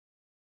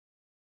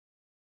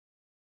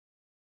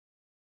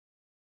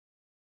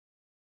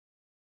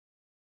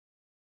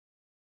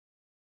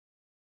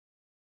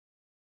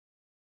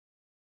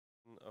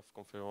of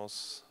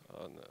conference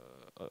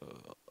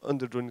on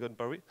the Droidcon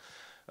Paris.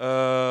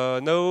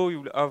 Now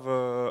you will have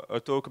a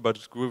talk about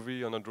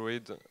Groovy on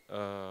Android,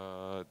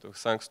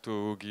 thanks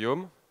to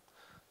Guillaume,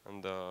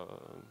 and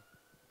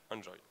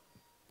enjoy.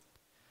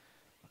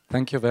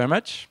 Thank you very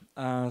much.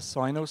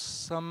 So I know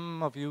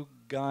some of you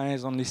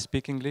guys only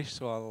speak English,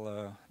 so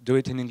I'll do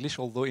it in English,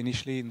 although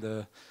initially in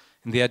the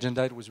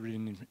agenda it was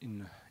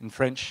written in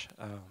French,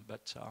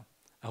 but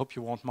I hope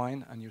you won't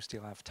mind and you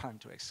still have time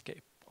to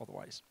escape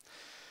otherwise.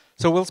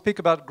 So we'll speak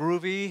about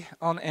Groovy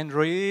on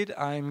Android.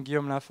 I'm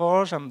Guillaume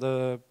Laforge. I'm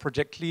the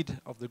project lead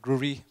of the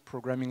Groovy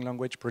programming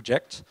language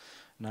project.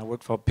 And I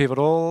work for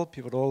Pivotal.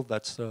 Pivotal,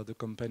 that's the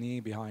company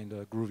behind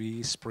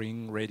Groovy,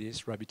 Spring,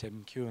 Redis,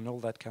 RabbitMQ, and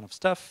all that kind of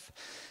stuff.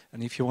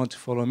 And if you want to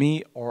follow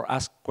me or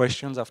ask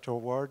questions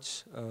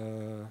afterwards,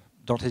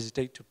 don't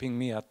hesitate to ping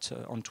me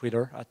on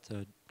Twitter at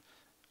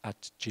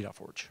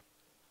Laforge.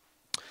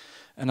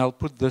 And I'll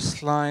put the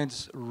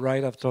slides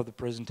right after the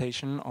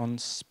presentation on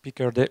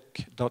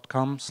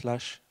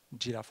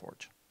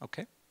speakerdeck.com/Laforge.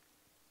 Okay?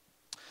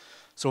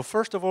 So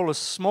first of all, a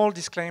small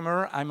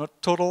disclaimer, I'm a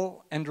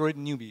total Android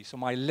newbie. So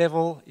my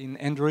level in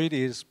Android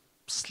is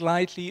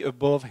slightly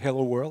above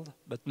Hello World,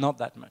 but not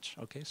that much.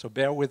 Okay, so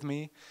bear with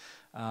me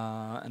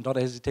and don't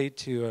hesitate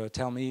to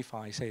tell me if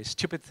I say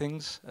stupid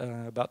things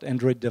about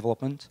Android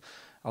development.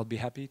 I'll be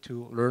happy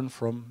to learn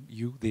from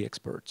you, the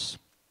experts.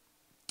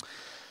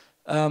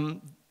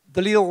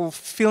 The little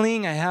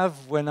feeling I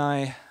have when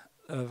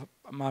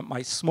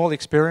my small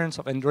experience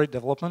of Android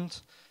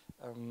development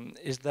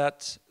is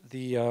that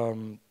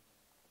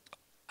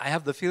I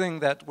have the feeling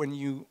that when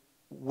you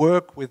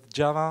work with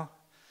Java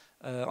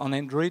on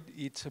Android,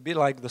 it's a bit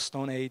like the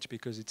Stone Age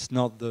because it's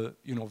not the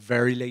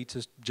very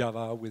latest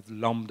Java with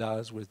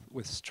lambdas,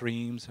 with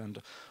streams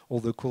and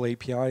all the cool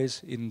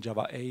APIs in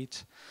Java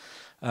 8.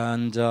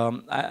 And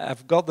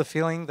I've got the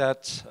feeling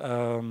that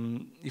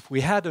if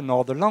we had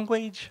another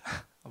language,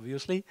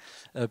 obviously,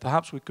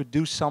 perhaps we could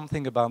do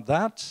something about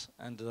that.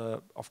 And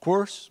of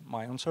course,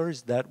 my answer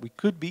is that we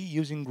could be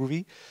using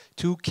Groovy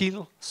to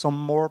kill some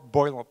more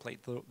boilerplate.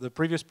 The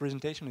previous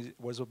presentation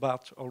was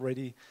about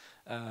already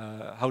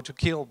how to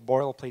kill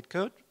boilerplate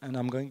code, and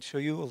I'm going to show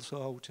you also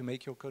how to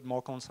make your code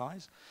more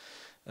concise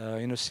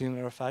in a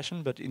similar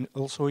fashion, but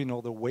also in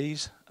other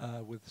ways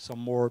with some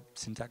more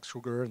syntax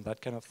sugar and that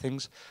kind of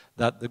things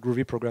that the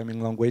Groovy programming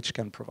language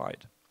can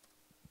provide.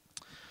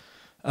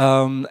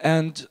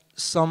 And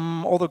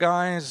some other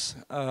guys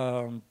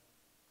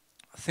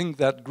think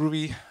that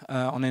Groovy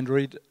on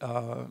Android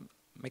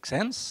makes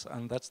sense,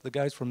 and that's the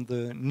guys from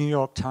the New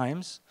York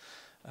Times.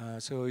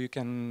 So you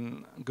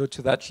can go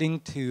to that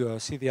link to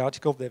see the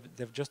article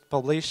they've just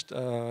published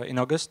in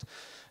August,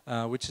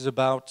 which is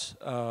about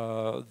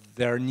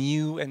their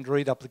new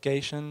Android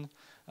application,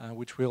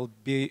 which will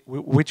be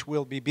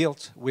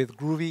built with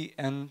Groovy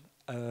and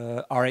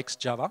RX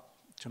Java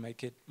to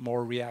make it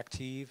more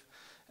reactive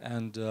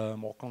and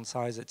more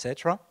concise,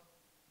 etc.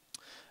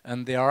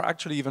 And they are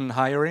actually even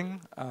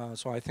hiring,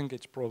 so I think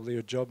it's probably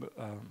a job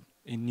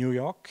in New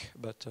York,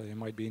 but you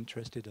might be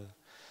interested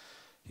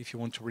if you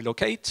want to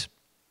relocate.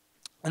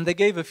 And they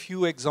gave a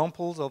few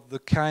examples of the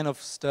kind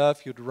of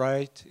stuff you'd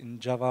write in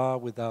Java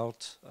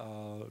without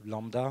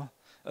Lambda.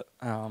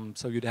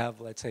 So you'd have,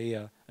 let's say,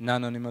 an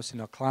anonymous in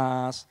a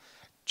class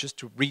just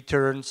to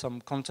return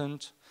some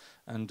content,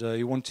 and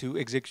you want to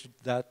execute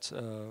that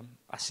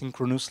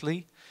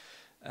asynchronously.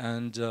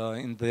 And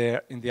in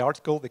the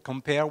article, they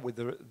compare with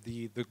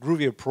the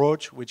Groovy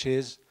approach, which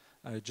is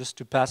just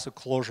to pass a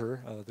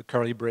closure, the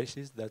curly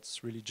braces.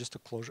 That's really just a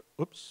closure.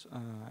 Oops,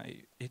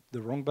 I hit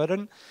the wrong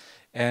button.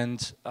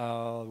 And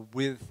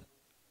with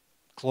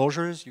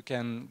closures, you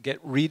can get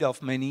rid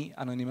of many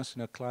anonymous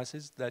inner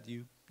classes that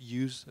you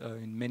use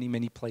in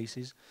many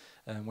places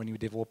when you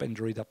develop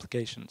Android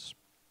applications.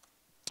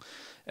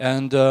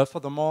 And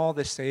furthermore,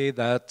 they say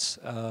that,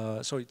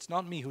 so it's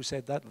not me who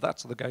said that,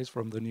 that's the guys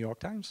from the New York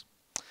Times.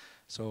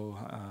 So,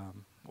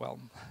 well,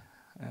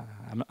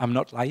 I'm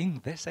not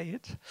lying, they say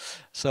it.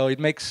 So it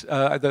makes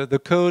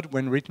the code,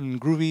 when written in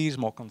Groovy, is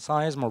more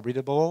concise, more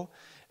readable,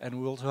 and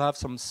we also have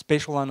some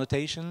special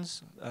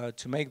annotations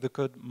to make the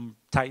code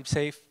type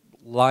safe,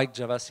 like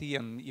Java-C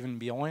and even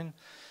beyond,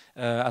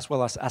 as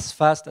well as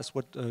fast as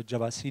what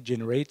Java-C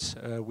generates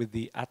with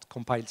the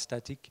 @compile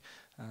static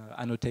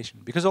annotation.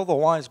 Because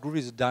otherwise, Groovy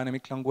is a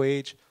dynamic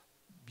language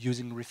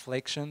using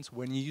reflections.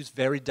 When you use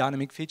very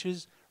dynamic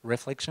features,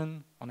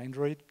 reflection on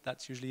Android,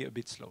 that's usually a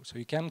bit slow. So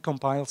you can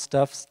compile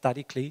stuff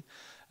statically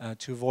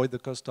to avoid the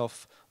cost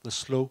of the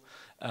slow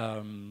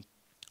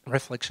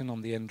reflection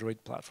on the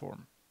Android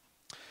platform.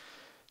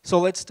 So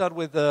let's start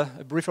with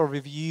a brief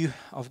overview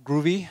of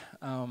Groovy.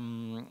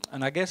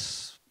 And I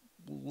guess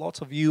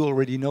lots of you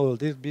already know a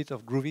little bit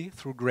of Groovy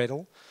through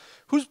Gradle.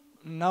 Who's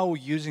now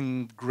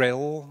using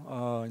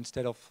Gradle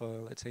instead of,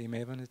 let's say,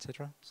 Maven,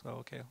 etc.? So,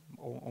 okay,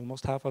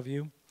 almost half of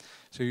you.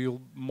 So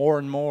you'll more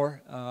and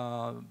more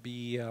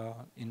be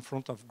in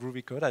front of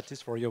Groovy code, at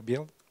least for your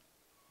build.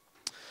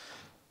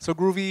 So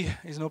Groovy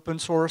is an open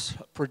source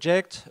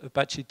project,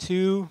 Apache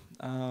 2.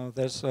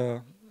 There's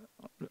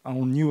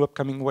our new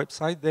upcoming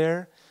website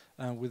there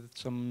with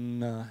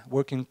some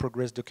work in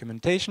progress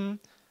documentation.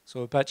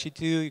 So Apache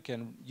 2, you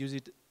can use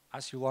it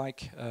as you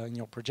like in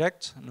your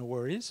project, no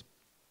worries.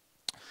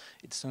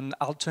 It's an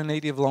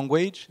alternative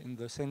language in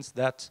the sense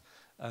that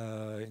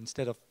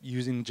instead of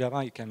using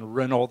Java, you can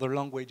run other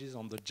languages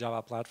on the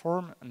Java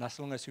platform, and as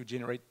long as you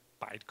generate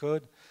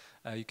bytecode,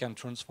 you can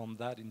transform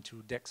that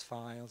into DEX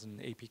files and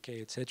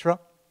APK, etc.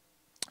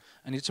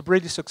 And it's a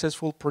pretty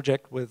successful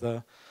project with,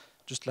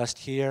 just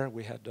last year,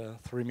 we had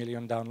 3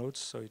 million downloads,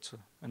 so it's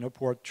an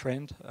upward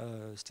trend,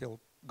 still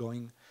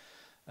going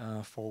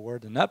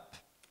forward and up.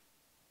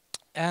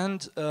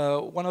 And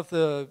one of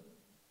the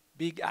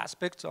big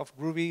aspects of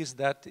Groovy is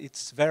that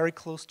it's very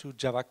close to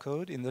Java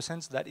code in the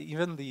sense that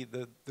even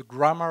the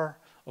grammar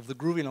of the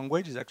Groovy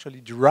language is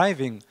actually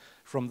deriving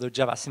from the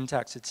Java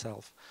syntax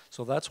itself.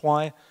 So that's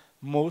why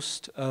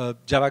most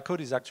Java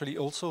code is actually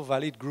also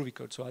valid Groovy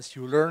code. So as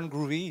you learn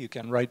Groovy, you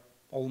can write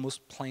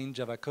almost plain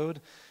Java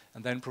code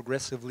and then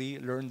progressively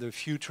learn the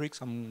few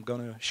tricks I'm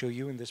going to show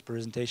you in this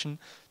presentation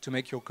to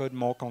make your code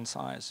more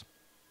concise.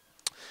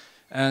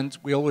 And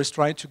we always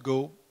try to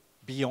go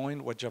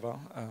beyond what Java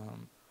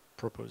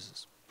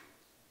proposes.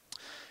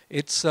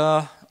 It's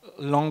a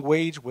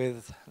language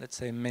with, let's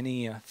say,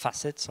 many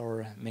facets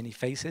or many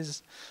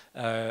faces.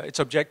 It's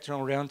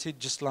object-oriented,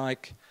 just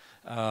like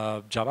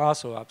Java,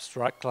 so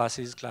abstract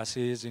classes,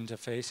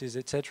 interfaces,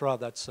 etc.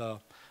 That's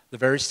the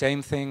very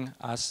same thing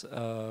as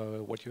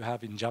what you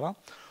have in Java.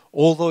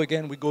 Although,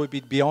 again, we go a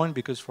bit beyond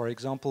because, for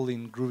example,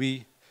 in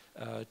Groovy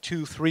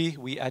 2.3,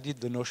 we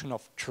added the notion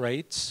of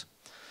traits.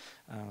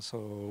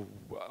 So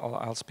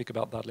I'll speak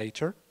about that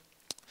later.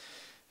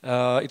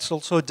 It's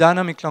also a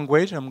dynamic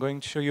language. I'm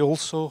going to show you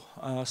also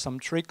some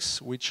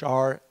tricks which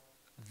are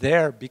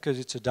there because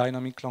it's a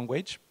dynamic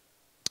language.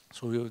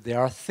 So there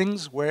are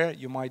things where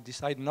you might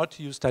decide not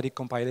to use static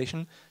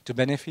compilation to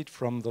benefit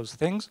from those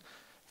things.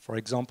 For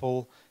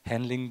example,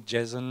 handling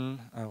JSON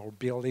or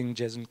building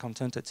JSON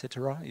content,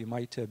 etc. You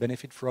might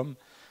benefit from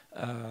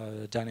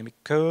dynamic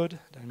code,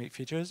 dynamic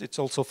features. It's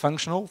also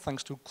functional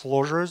thanks to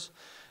closures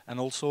and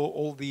also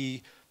all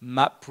the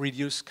map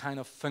reduce kind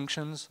of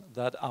functions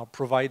that are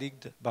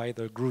provided by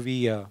the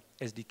Groovy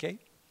SDK,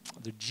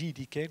 the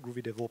GDK,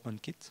 Groovy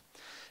Development Kit.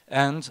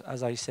 And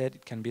as I said,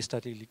 it can be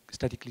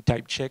statically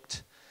type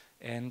checked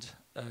and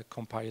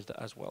compiled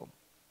as well.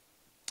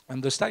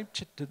 And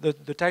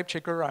the type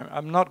checker,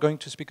 I'm not going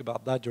to speak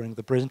about that during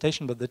the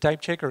presentation, but the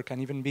type checker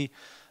can even be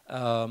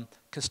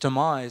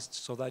customized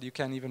so that you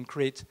can even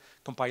create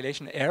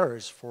compilation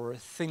errors for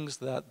things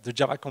that the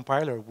Java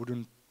compiler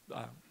wouldn't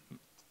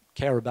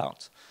care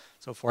about.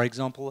 So for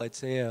example, let's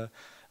say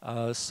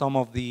some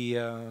of the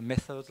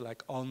methods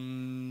like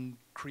on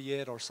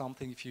create or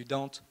something, if you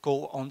don't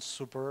call on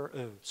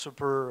super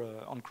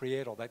on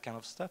create or that kind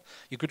of stuff,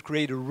 you could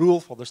create a rule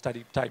for the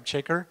static type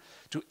checker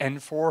to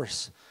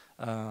enforce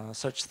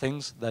such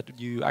things that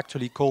you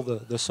actually call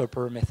the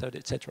super method,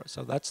 etc.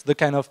 So that's the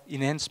kind of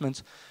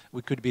enhancements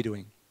we could be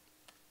doing.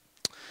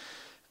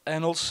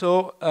 And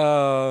also,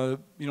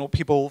 you know,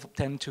 people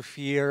tend to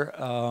fear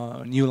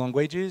new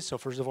languages. So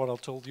first of all, I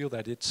told you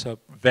that it's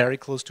very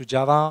close to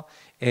Java,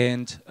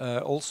 and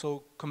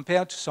also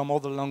compared to some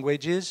other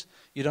languages,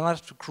 you don't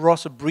have to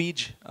cross a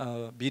bridge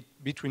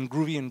between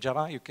Groovy and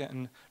Java. You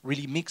can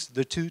really mix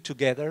the two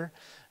together,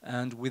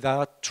 and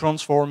without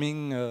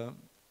transforming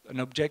an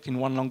object in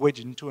one language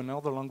into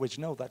another language.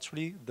 No, that's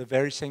really the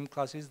very same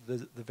classes,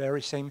 the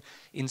very same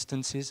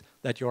instances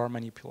that you are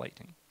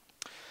manipulating.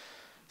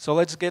 So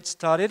let's get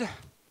started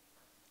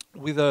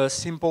with a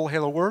simple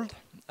hello world.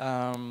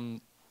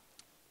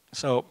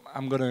 So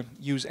I'm going to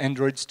use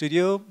Android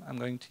Studio. I'm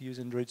going to use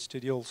Android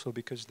Studio also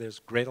because there's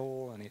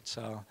Gradle and it's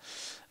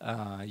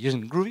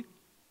using Groovy.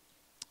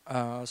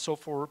 So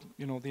for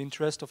the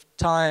interest of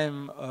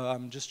time,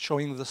 I'm just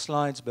showing the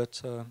slides,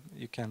 but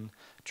you can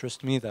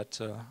trust me that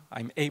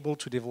I'm able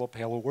to develop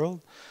hello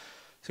world.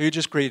 So you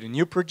just create a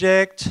new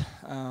project,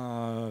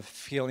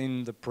 fill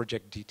in the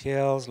project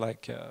details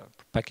like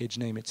package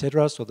name,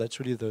 etc. So that's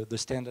really the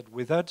standard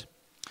with that.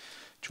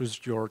 Choose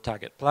your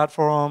target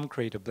platform,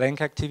 create a blank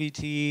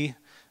activity,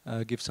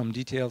 give some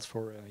details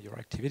for your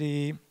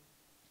activity,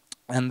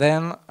 and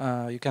then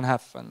you can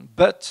have fun.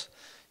 But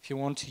if you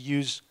want to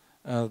use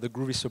the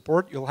Groovy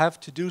support, you'll have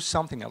to do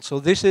something else.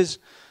 So this is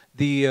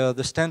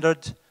the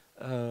standard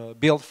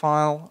build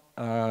file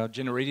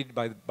generated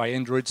by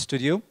Android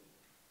Studio.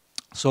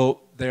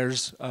 So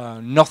there's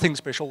nothing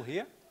special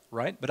here,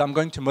 right? But I'm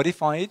going to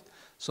modify it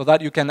so that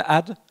you can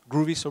add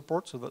Groovy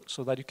support,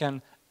 so that you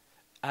can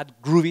add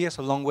Groovy as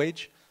a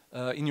language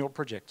in your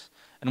project.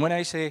 And when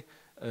I say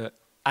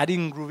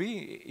adding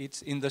Groovy,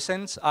 it's in the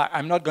sense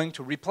I'm not going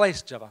to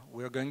replace Java.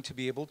 We're going to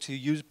be able to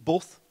use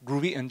both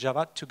Groovy and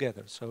Java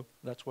together. So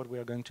that's what we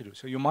are going to do.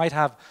 So you might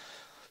have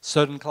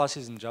certain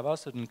classes in Java,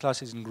 certain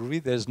classes in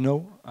Groovy. There's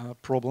no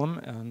problem,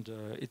 and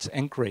it's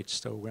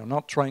encouraged. So we're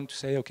not trying to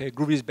say, okay,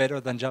 Groovy is better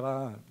than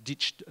Java,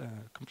 ditched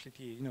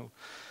completely,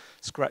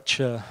 scratch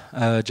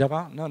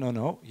Java.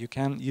 No. You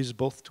can use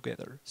both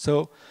together.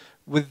 So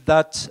with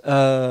that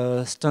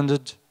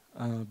standard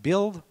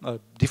build,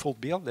 default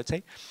build, let's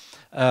say,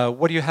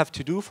 what you have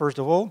to do, first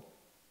of all,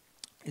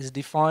 is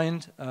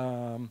define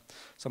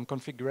some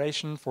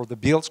configuration for the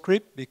build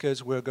script,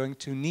 because we're going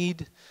to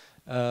need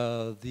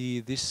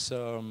the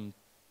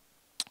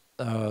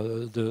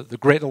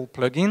Gradle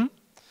plugin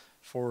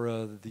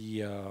for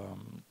the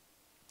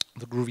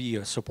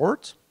Groovy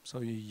support. So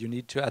you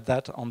need to add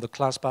that on the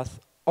class path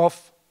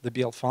of the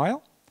build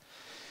file.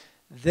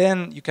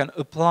 Then you can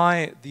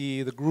apply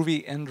the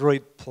Groovy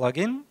Android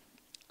plugin.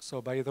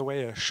 So by the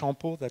way,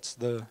 Champeau, that's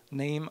the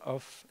name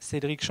of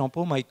Cédric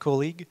Champeau, my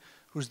colleague,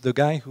 who's the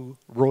guy who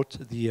wrote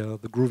the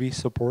Groovy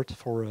support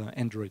for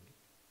Android.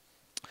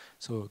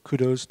 So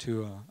kudos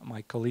to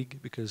my colleague,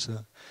 because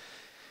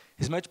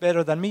he's much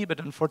better than me, but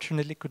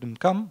unfortunately couldn't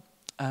come.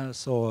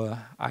 So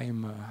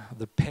I'm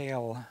the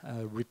pale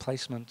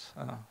replacement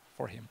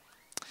for him.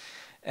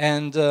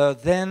 And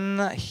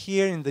then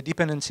here in the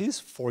dependencies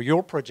for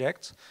your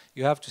project,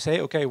 you have to say,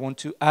 okay, I want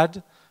to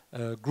add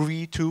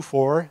Groovy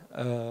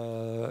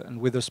 2.4 and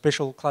with a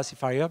special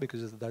classifier,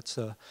 because that's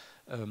a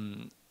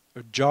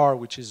jar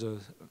which is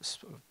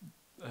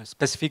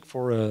specific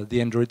for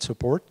the Android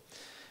support.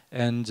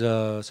 And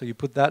so you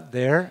put that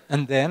there,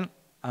 and then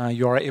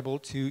you are able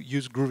to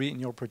use Groovy in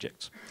your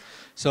project.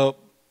 So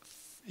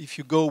if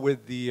you go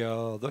with the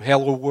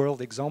Hello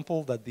World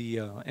example that the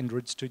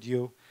Android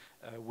Studio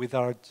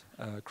Wizard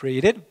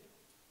created,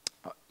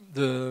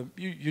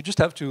 you just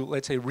have to,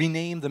 let's say,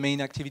 rename the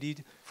main activity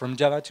from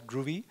Java to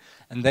Groovy,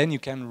 and then you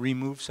can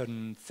remove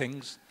certain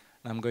things.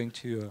 And I'm going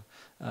to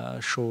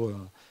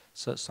show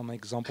some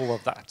example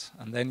of that.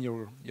 And then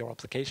your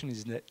application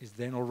is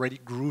then already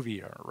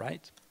groovier,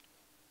 right?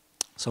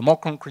 So more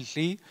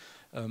concretely,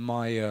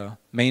 my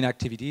main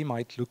activity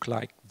might look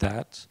like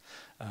that.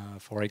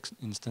 For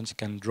instance, you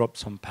can drop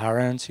some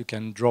parents, you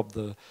can drop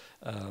the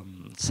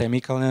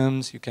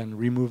semicolons, you can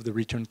remove the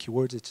return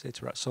keywords,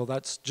 etc. So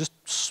that's just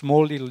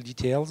small little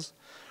details.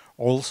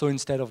 Also,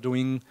 instead of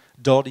doing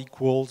dot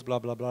equals, blah,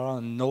 blah, blah,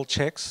 and null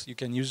checks, you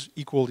can use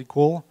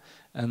equal,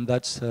 and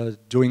that's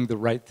doing the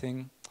right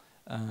thing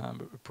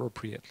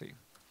appropriately.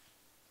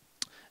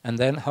 And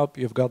then, hop,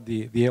 you've got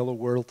the Hello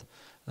World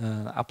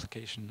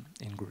application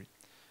in Groovy.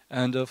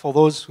 And for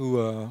those who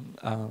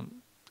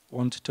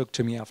want to talk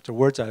to me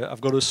afterwards,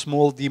 I've got a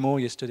small demo.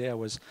 Yesterday I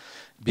was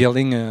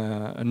building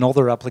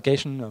another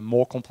application,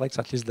 more complex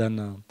at least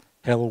than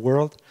Hello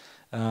World,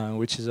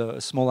 which is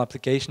a small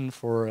application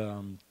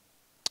for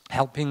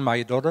helping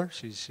my daughter,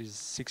 she's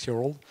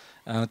 6-year-old,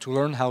 to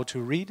learn how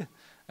to read.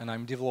 And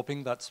I'm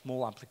developing that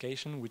small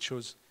application which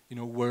shows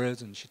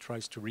words, and she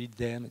tries to read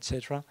them,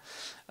 etc.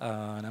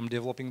 And I'm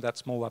developing that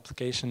small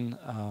application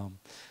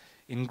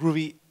in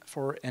Groovy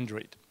for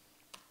Android.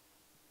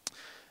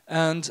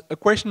 And a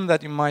question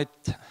that you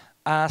might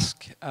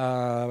ask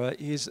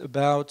is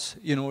about,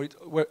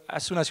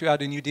 as soon as you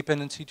add a new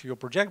dependency to your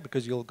project,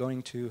 because you're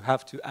going to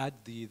have to add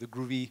the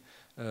Groovy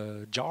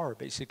jar,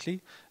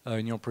 basically,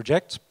 in your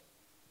project.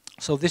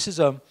 So this is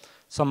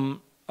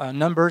some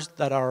numbers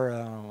that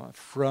are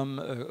from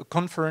a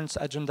conference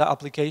agenda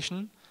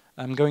application.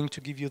 I'm going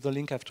to give you the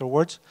link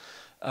afterwards,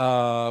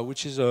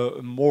 which is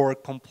a more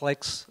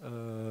complex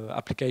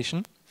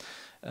application.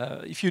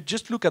 If you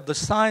just look at the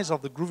size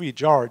of the Groovy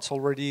jar, it's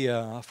already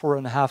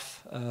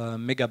 4.5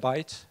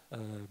 megabyte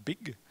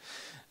big.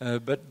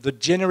 But the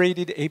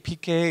generated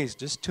APK is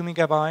just 2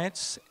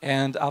 megabytes.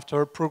 And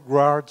after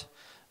ProGuard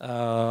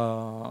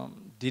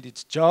did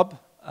its job,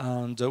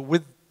 and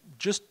with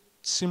just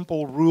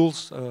simple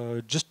rules,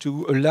 just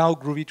to allow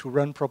Groovy to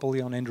run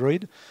properly on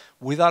Android,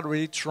 without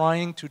really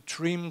trying to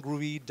trim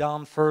Groovy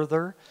down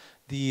further,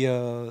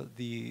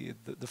 the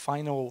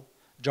final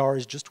jar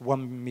is just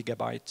 1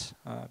 megabyte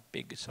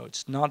big, so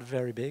it's not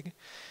very big.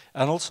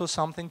 And also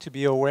something to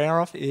be aware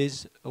of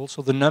is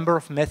also the number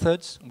of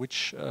methods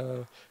which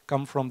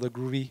come from the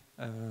Groovy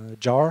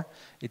jar.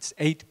 It's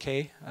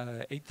 8K,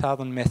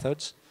 8,000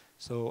 methods.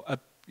 So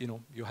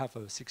you have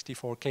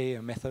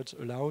 64K methods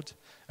allowed,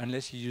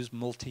 unless you use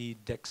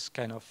multi-dex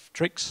kind of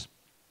tricks.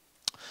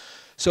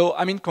 So,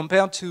 I mean,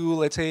 compared to,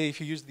 let's say, if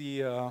you use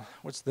the,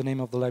 what's the name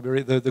of the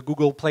library? The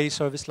Google Play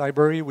Service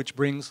Library, which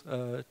brings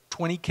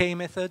 20K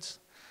methods,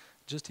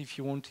 just if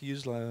you want to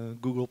use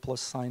Google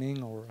Plus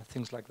signing or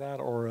things like that.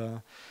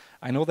 Or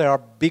I know there are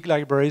big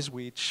libraries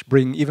which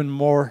bring even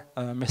more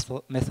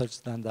methods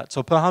than that.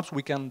 So perhaps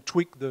we can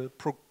tweak the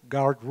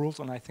ProGuard rules,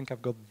 and I think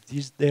I've got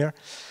these there.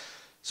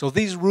 So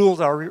these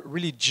rules are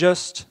really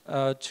just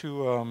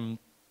to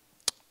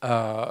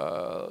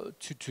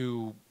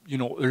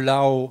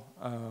allow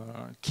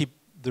keep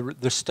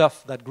the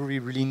stuff that Groovy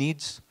really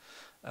needs,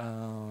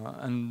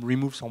 and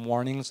remove some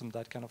warnings and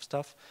that kind of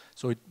stuff.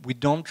 So we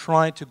don't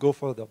try to go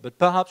further, but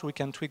perhaps we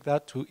can tweak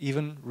that to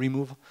even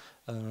remove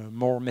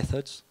more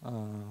methods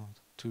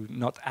to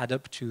not add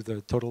up to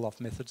the total of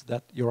methods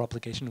that your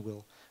application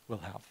will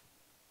have.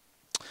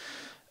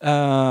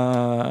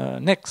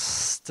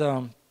 Next.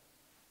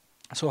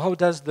 So how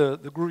does the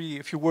Groovy,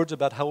 a few words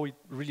about how it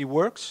really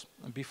works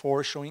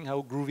before showing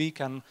how Groovy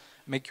can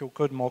make your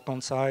code more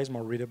concise,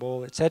 more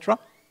readable, etc.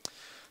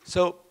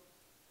 So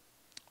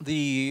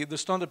the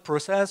standard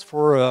process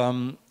for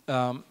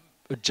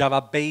a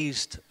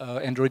Java-based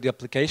Android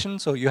application.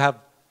 So you have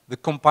the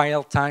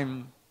compile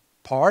time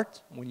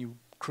part when you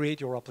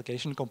create your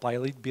application,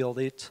 compile it, build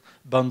it,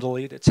 bundle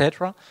it,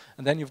 etc.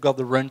 And then you've got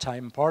the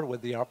runtime part where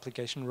the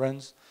application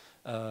runs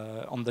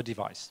on the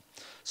device.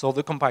 So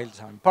the compile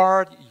time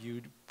part,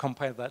 you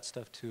compile that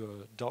stuff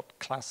to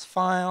 .class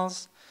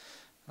files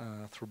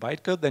through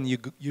bytecode. Then you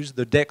use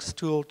the dex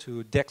tool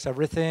to dex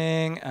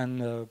everything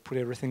and put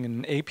everything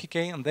in an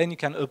APK. And then you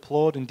can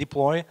upload and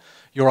deploy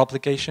your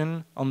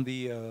application on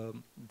the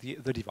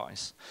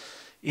device.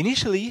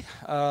 Initially,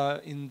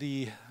 in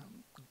the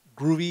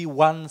Groovy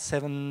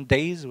 1.7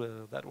 days,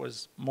 that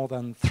was more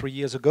than 3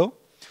 years ago,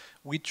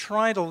 we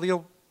tried a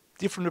little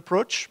different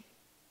approach,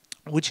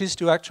 which is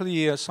to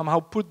actually somehow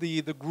put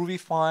the Groovy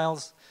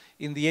files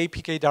in the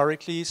APK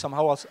directly,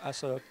 somehow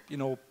as a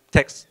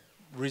text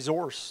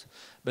resource,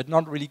 but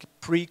not really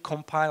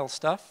pre-compile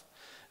stuff.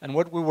 And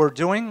what we were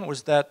doing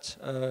was that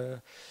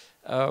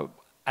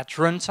at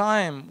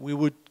runtime we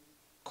would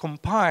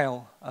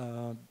compile,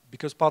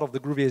 because part of the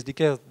Groovy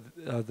SDK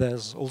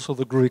there's also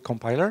the Groovy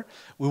compiler,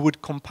 we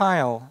would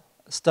compile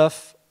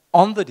stuff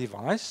on the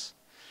device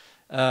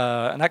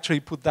and actually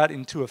put that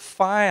into a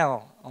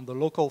file on the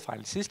local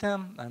file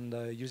system. And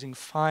using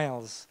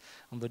files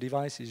on the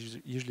device is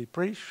usually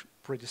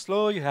pretty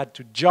slow. You had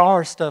to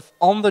jar stuff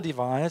on the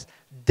device,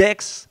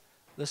 dex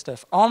the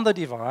stuff on the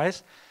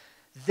device.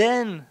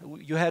 Then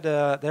you had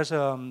there's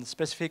a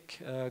specific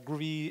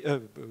Groovy,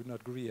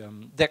 not Groovy,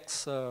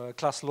 dex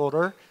class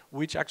loader,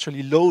 which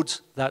actually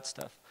loads that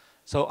stuff.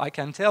 So I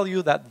can tell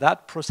you that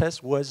that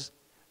process was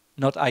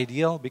not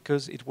ideal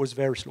because it was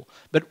very slow.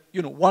 But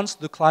once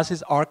the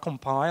classes are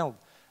compiled,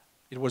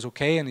 it was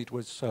okay and it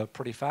was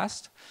pretty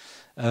fast.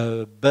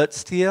 But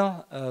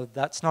still,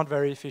 that's not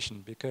very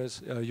efficient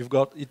because you've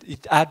got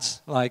it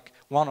adds like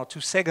 1 or 2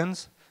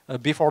 seconds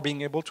before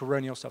being able to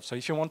run your stuff. So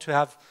if you want to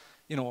have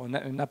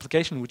an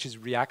application which is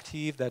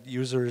reactive that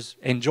users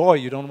enjoy,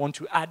 you don't want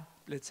to add,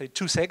 let's say,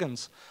 2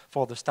 seconds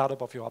for the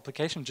startup of your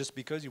application just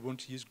because you want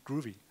to use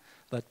Groovy.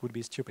 That would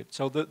be stupid.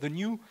 So the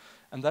new,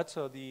 and that's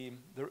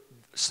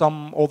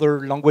some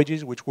other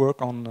languages which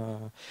work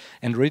on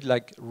Android,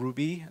 like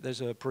Ruby.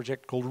 There's a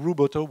project called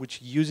Ruboto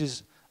which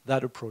uses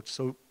that approach.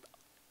 So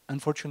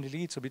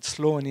unfortunately, it's a bit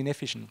slow and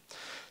inefficient.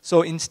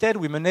 So instead,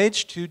 we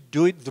managed to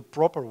do it the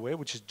proper way,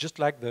 which is just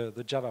like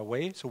the Java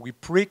way. So we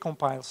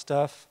pre-compile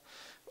stuff,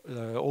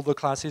 all the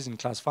classes in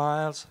class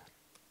files,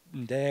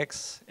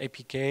 index,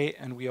 APK,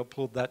 and we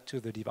upload that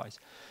to the device.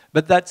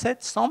 But that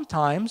said,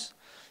 sometimes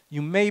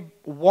you may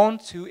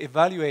want to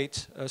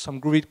evaluate some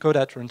Groovy code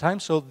at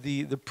runtime. So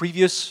the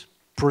previous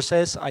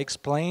process I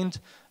explained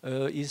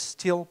is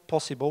still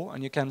possible,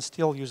 and you can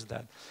still use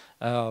that.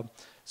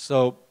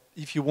 So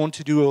if you want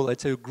to do,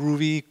 let's say, a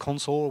Groovy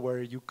console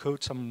where you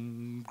code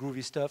some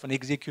Groovy stuff and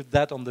execute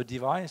that on the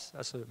device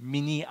as a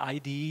mini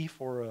IDE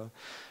for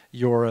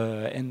your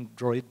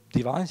Android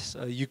device,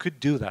 you could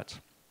do that.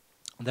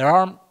 There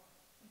are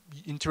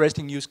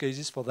interesting use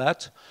cases for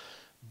that.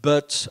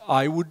 But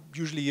I would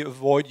usually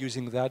avoid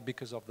using that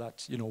because of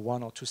that,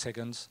 1 or 2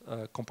 seconds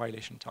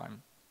compilation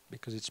time,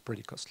 because it's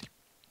pretty costly.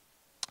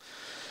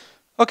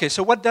 Okay,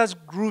 so what does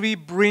Groovy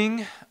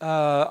bring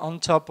on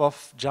top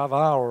of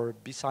Java or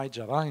beside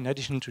Java, in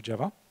addition to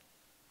Java?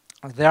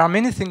 There are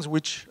many things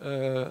which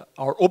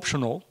are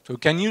optional. So you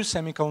can use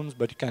semicolons,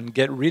 but you can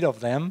get rid of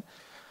them.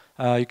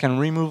 You can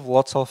remove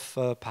lots of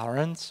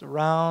parents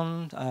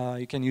around.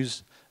 You can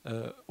use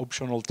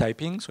optional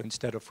typing, so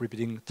instead of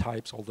repeating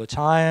types all the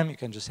time, you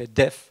can just say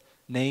def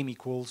name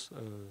equals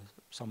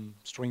some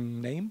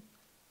string name.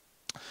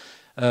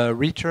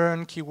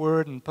 Return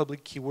keyword and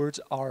public keywords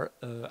are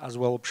as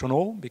well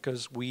optional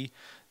because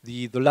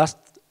the last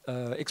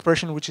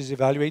expression which is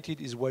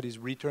evaluated is what is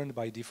returned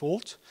by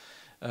default.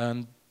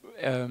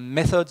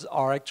 Methods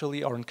are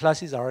actually, or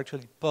classes are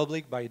actually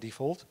public by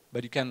default,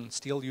 but you can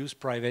still use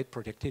private,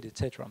 protected,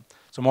 etc.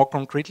 So more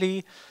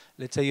concretely,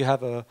 let's say you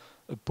have a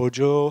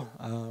Pojo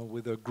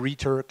with a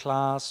greeter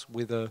class,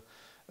 with a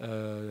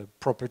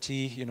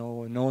property,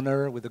 an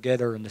owner with a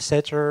getter and a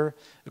setter,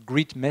 a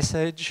greet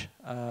message,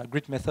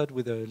 greet method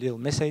with a little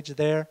message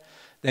there.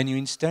 Then you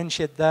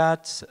instantiate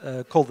that,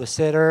 call the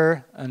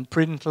setter, and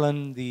print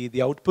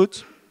the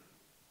output.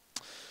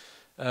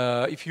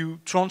 If you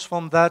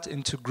transform that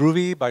into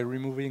Groovy by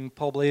removing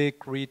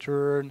public,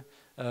 return,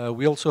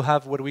 we also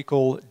have what we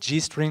call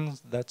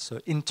G-strings, that's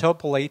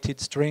interpolated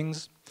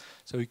strings.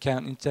 So you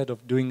can, instead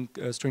of doing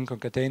string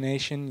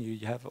concatenation,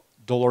 you have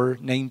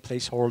 $name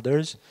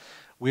placeholders.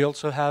 We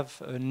also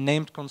have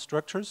named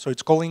constructors, so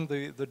it's calling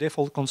the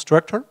default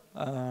constructor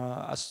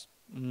as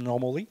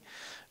normally,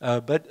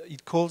 but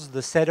it calls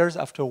the setters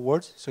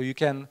afterwards. So you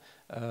can,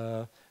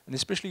 and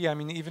especially, I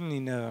mean, even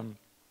in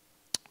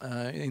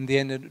the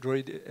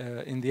Android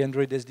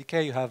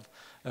SDK, you have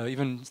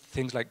even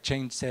things like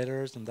change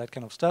setters and that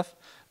kind of stuff.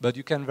 But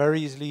you can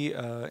very easily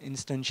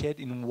instantiate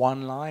in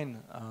one line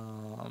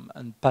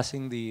and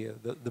passing the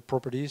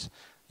properties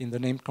in the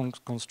named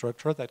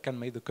constructor that can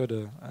make the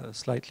code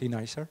slightly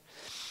nicer.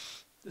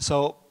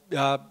 So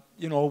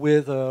you know,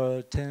 with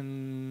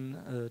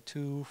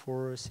 2,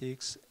 4,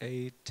 6,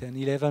 8, 10,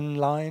 11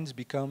 lines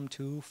become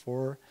 2,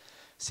 4,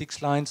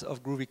 6 lines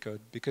of Groovy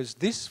code. Because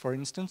this, for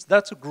instance,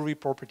 that's a Groovy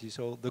property.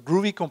 So the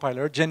Groovy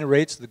compiler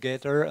generates the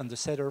getter and the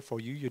setter for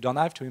you. You don't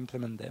have to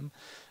implement them.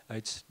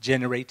 It's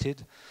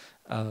generated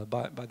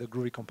by the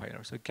Groovy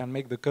compiler. So it can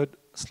make the code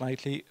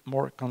slightly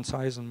more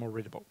concise and more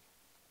readable.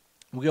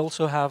 We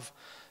also have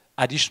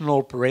additional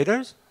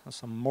operators,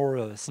 some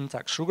more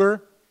syntax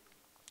sugar.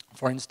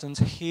 For instance,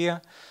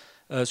 here,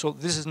 so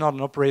this is not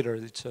an operator,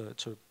 it's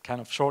a kind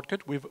of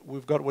shortcut.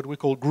 We've got what we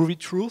call Groovy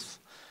truth.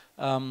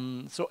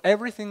 So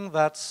everything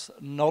that's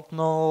not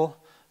null,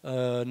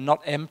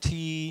 not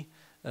empty,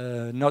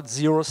 not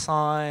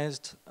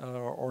zero-sized,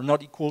 or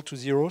not equal to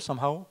 0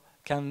 somehow,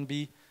 can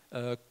be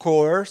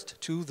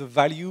coerced to the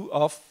value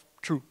of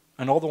true.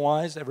 And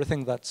otherwise,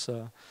 everything that's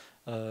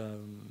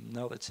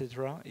null,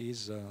 etc.,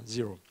 is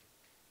 0.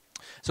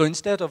 So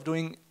instead of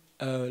doing,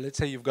 let's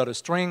say you've got a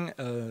string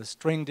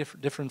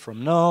different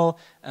from null,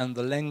 and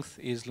the length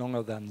is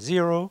longer than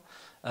 0,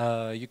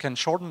 you can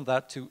shorten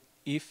that to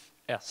if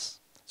else.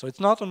 So it's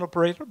not an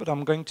operator, but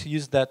I'm going to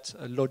use that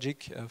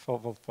logic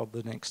for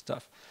the next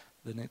stuff,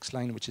 the next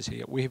line, which is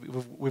here.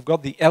 We've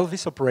got the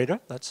Elvis operator,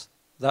 that's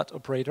that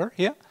operator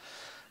here.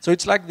 So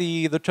it's like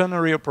the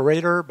ternary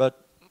operator,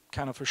 but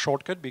kind of a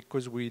shortcut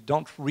because we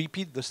don't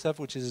repeat the stuff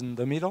which is in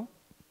the middle.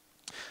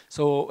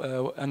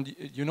 So, and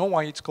you know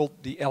why it's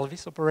called the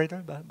Elvis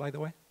operator, by the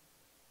way?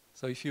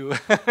 So if you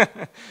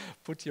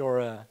put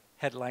your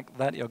head like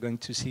that, you're going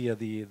to see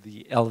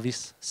the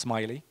Elvis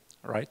smiley,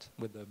 right,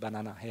 with the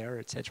banana hair,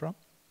 etc.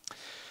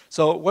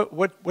 So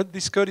what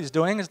this code is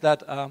doing is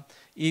that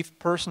if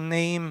person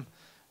name,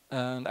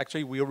 and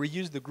actually we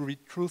reuse the Groovy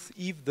truth,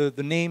 if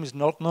the name is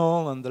not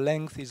null and the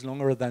length is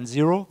longer than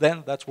 0,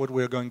 then that's what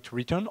we're going to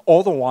return.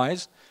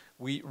 Otherwise,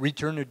 we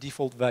return a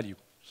default value.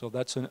 So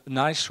that's a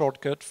nice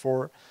shortcut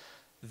for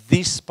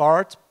this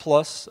part,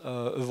 plus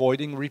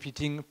avoiding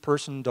repeating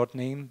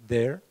person.name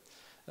there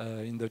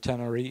in the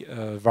ternary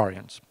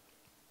variant.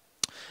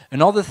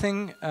 Another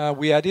thing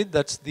we added,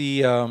 that's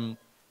the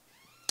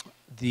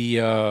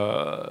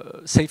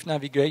safe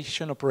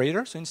navigation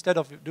operator. So instead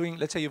of doing,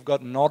 let's say you've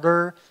got an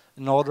order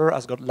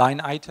has got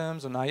line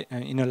items, and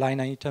in a line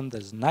item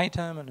there's an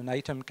item, and an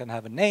item can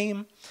have a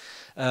name.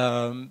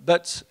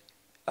 But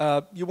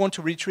you want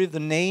to retrieve the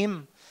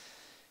name,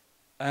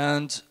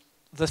 and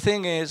the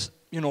thing is,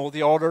 you know,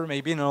 the order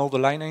may be null, the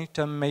line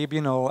item may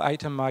be null,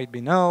 item might be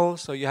null,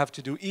 so you have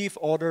to do if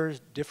order is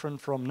different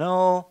from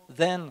null,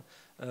 then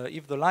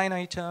if the line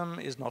item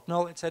is not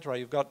null, etc.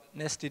 You've got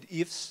nested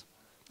ifs,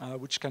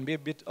 which can be a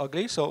bit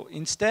ugly. So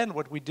instead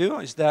what we do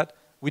is that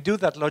we do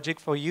that logic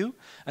for you,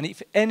 and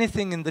if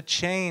anything in the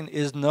chain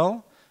is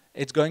null,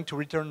 it's going to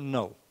return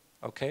null.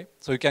 Okay,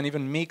 so you can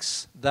even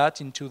mix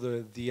that into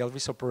the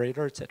Elvis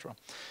operator, etc.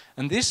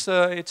 And this,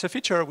 it's a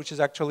feature which is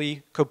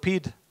actually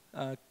copied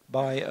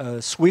by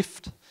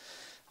Swift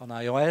on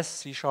iOS,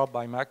 C#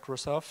 by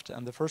Microsoft,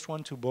 and the first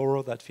one to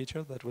borrow that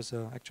feature, that was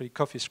actually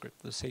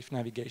CoffeeScript, the safe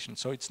navigation.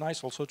 So it's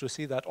nice also to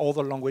see that all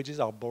the languages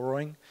are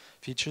borrowing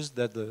features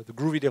that the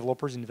Groovy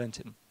developers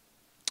invented.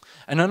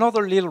 And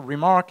another little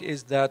remark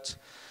is that,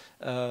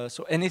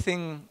 so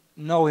anything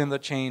null in the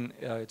chain,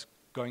 it's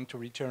going to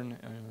return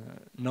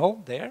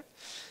null there,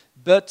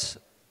 but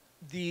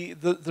the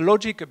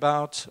logic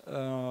about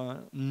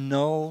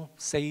null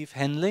safe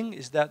handling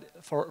is that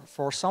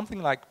for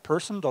something like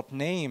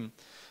person.name,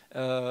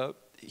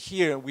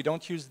 here we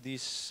don't use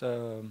this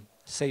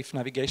safe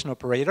navigation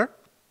operator,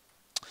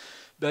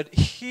 but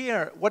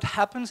here what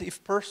happens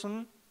if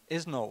person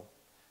is null?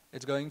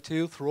 It's going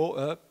to throw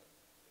a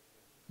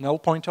null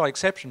pointer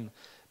exception.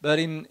 But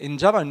in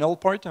Java, null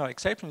pointer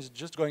exception is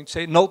just going to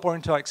say null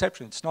pointer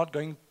exception. It's not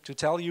going to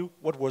tell you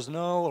what was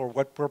null or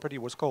what property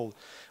was called.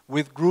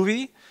 With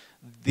Groovy,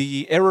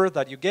 the error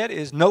that you get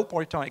is null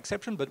pointer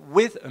exception, but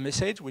with a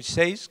message which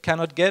says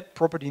cannot get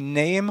property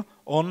name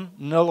on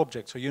null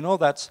object. So you know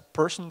that's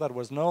person that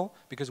was null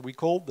because we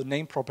called the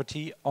name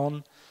property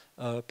on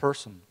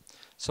person.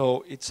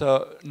 So it's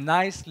a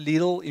nice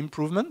little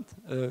improvement.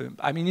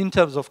 I mean, in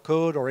terms of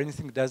code or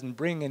anything, it doesn't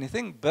bring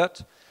anything,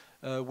 but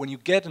when you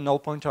get a null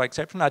pointer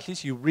exception, at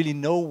least you really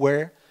know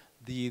where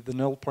the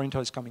null pointer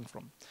is coming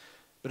from.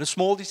 But a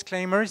small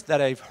disclaimer is that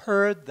I've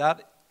heard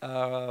that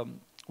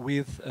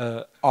with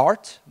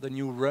Art, the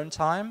new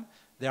runtime,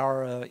 they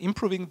are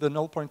improving the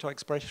null pointer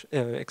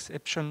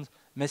exception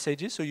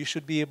messages, so you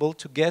should be able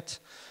to get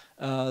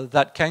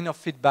that kind of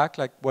feedback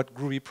like what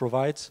Groovy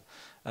provides,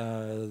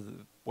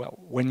 well,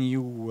 when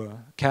you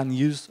can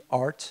use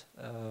Art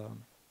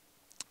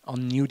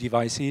on new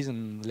devices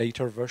and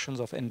later versions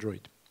of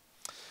Android.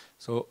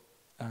 So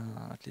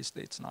at least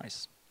it's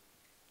nice.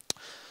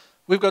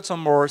 We've got some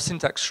more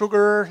syntax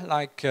sugar,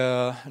 like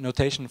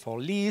notation for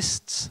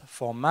lists,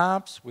 for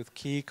maps with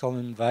key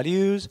column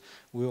values.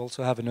 We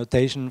also have a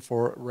notation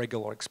for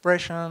regular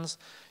expressions.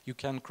 You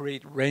can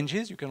create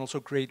ranges. You can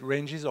also create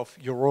ranges of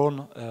your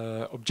own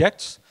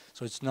objects.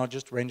 So it's not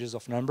just ranges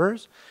of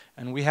numbers.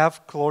 And we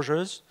have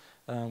closures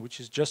which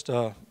is just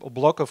a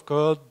block of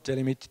code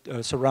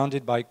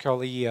surrounded by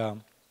curly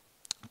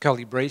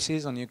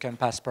braces, and you can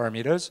pass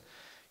parameters.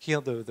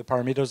 Here the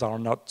parameters are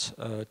not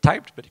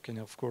typed, but you can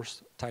of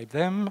course type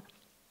them.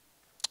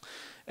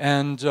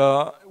 And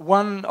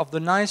one of the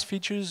nice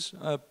features,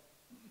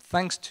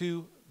 thanks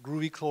to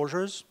Groovy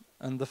closures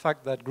and the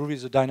fact that Groovy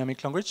is a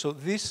dynamic language, so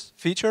this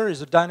feature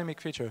is a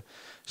dynamic feature.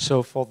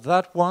 So for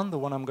that one, the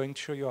one I'm going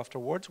to show you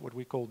afterwards, what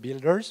we call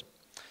builders,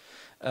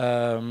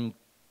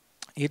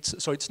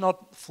 it's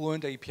not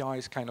fluent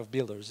APIs kind of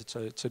builders, it's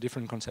a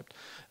different concept.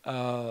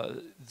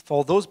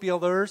 For those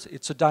builders,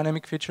 it's a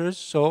dynamic feature,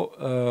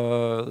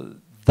 so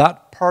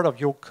that part of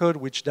your code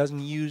which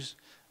doesn't use,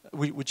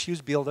 which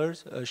use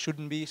builders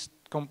shouldn't be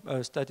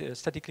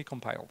statically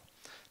compiled.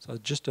 So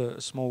just a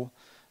small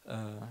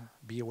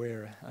be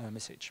aware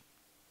message.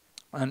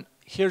 And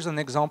here's an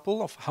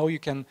example of how you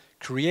can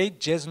create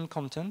JSON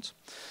content.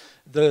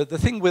 The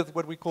thing with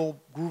what we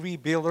call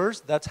Groovy builders,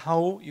 that's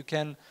how you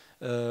can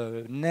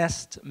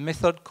nest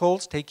method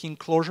calls taking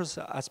closures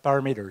as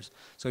parameters.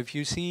 So if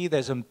you see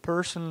there's a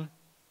person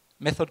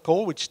method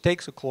call which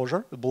takes a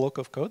closure, a block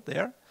of code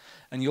there,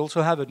 and you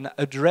also have an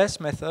address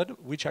method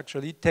which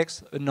actually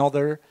takes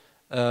another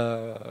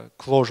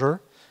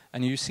closure.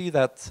 And you see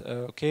that,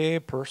 okay,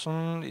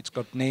 person, it's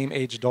got name,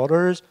 age,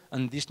 daughters,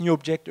 and this new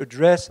object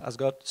address has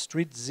got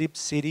street, zip,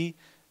 city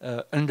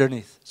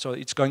underneath. So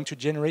it's going to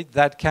generate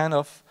that kind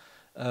of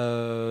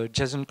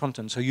JSON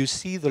content. So you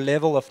see the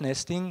level of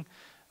nesting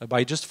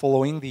by just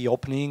following the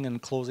opening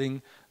and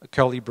closing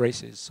curly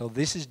braces. So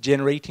this is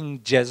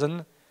generating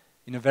JSON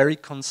in a very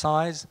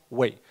concise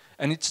way.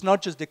 And it's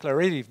not just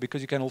declarative,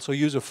 because you can also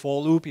use a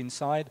for loop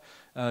inside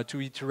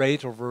to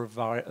iterate over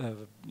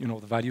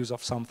the values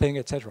of something,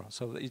 etc.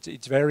 So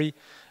it's very,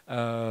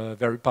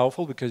 very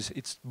powerful, because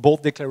it's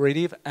both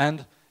declarative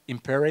and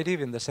imperative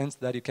in the sense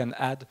that you can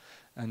add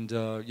and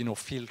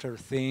filter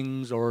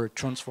things or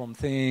transform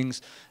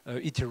things,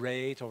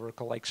 iterate over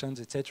collections,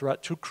 etc.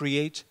 to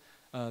create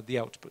the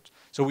output.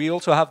 So we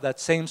also have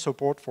that same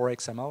support for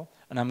XML,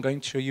 and I'm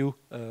going to show you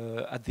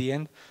at the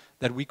end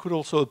that we could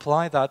also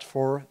apply that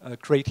for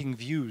creating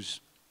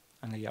views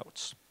and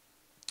layouts.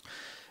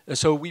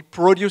 So we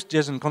produce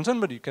JSON content,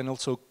 but you can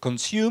also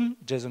consume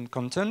JSON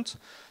content.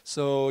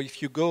 So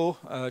if you go,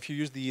 if you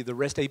use the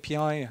REST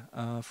API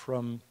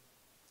from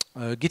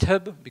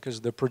GitHub,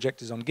 because the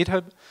project is on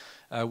GitHub,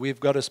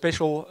 we've got a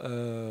special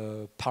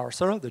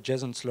parser, the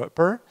JSON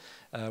slurper,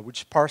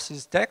 which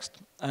parses text.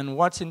 And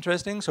what's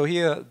interesting, so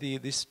here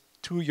this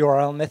two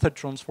URL method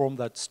transform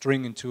that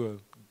string into a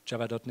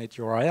java.net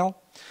URL.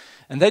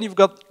 And then you've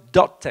got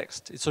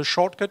 .text. It's a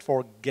shortcut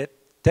for get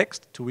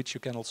text, to which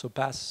you can also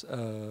pass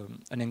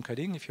an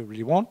encoding if you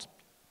really want.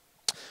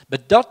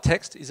 But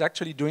 .text is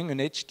actually doing an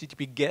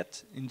HTTP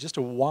GET in just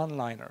a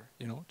one-liner.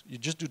 You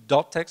just do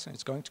 .text and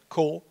it's going to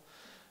call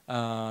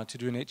to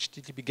do an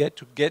HTTP GET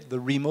to get the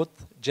remote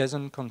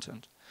JSON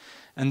content.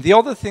 And the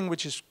other thing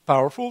which is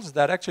powerful is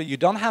that actually you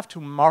don't have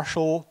to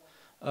marshal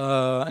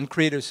and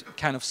create a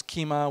kind of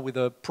schema with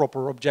a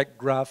proper object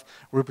graph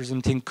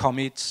representing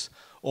commits,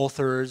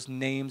 authors,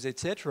 names,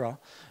 etc.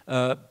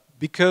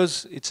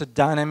 Because it's a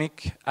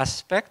dynamic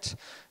aspect,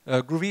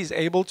 Groovy is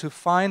able to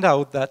find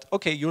out that,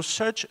 okay, you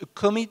search a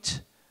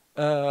commit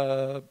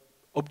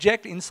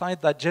object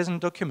inside that JSON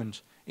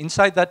document.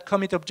 Inside that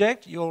commit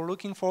object, you're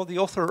looking for the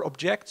author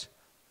object,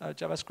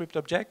 JavaScript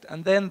object,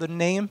 and then the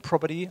name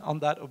property on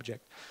that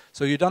object.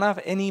 So you don't have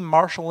any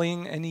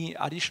marshalling, any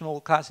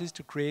additional classes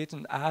to create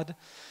and add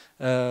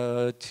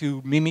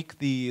to mimic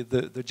the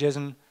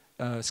JSON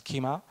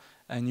schema,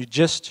 and you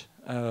just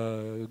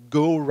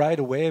go right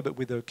away, but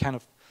with a kind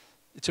of,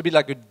 it's a bit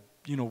like a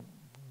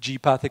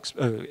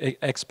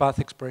XPath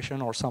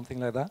expression or something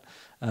like that.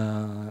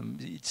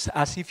 It's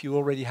as if you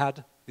already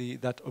had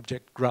that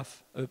object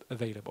graph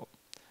available.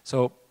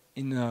 So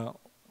in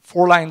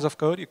 4 lines of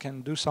code, you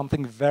can do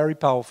something very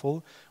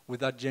powerful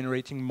without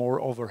generating more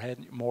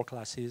overhead, more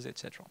classes,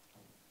 etc.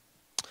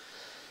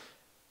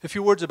 A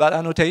few words about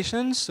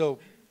annotations. So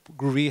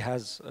Groovy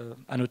has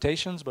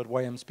annotations, but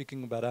why I'm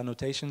speaking about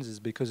annotations is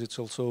because it's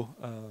also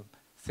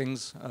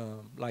things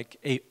like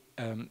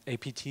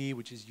APT,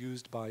 which is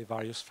used by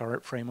various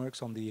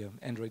frameworks on the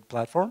Android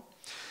platform.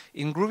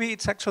 In Groovy,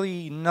 it's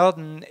actually not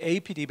an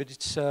APT, but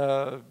it's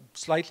a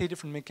slightly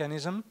different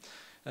mechanism,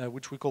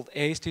 which we call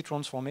AST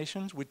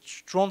transformations,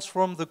 which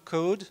transform the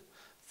code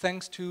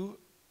thanks to,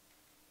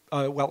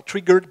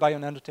 triggered by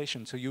an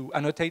annotation. So you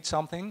annotate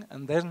something,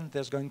 and then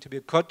there's going to be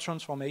a code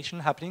transformation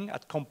happening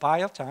at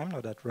compile time,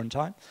 not at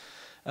runtime,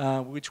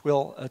 which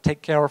will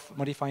take care of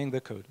modifying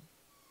the code.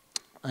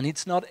 And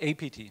it's not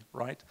APT,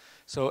 right?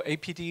 So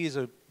APT is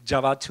a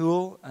Java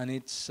tool, and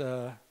it's,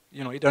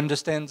 it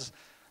understands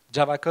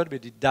Java code,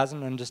 but it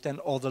doesn't understand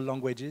other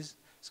languages.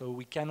 So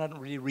we cannot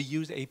really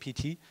reuse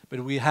APT,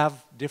 but we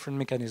have different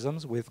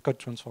mechanisms with code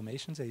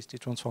transformations, AST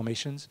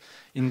transformations,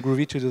 in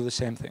Groovy to do the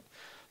same thing.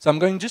 So I'm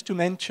going just to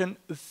mention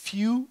a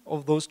few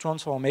of those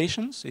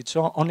transformations. It's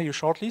only a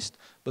short list,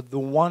 but the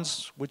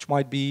ones which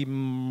might be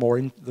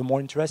the more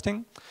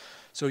interesting.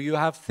 So you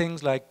have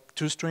things like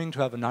toString to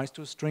have a nice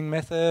toString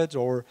method,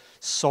 or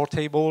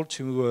sortable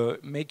to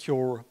make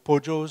your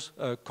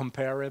POJOs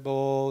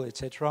comparable,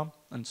 etc.,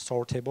 and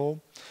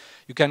sortable.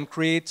 You can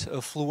create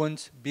a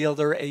fluent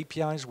builder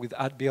APIs with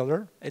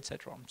add-builder,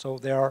 etc. So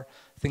there are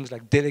things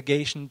like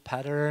delegation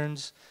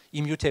patterns,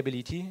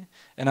 immutability,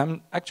 and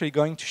I'm actually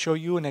going to show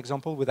you an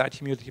example with that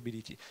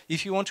immutability.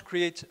 If you want to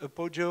create a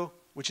POJO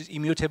which is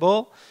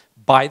immutable,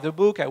 buy the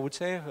book, I would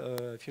say.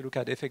 If you look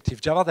at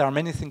effective Java, there are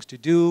many things to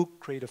do.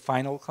 Create a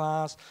final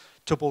class,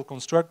 tuple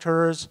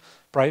constructors,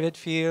 private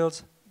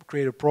fields,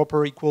 create a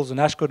proper equals and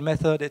hashcode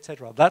method,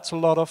 etc. That's a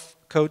lot of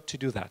code to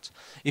do that.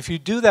 If you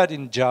do that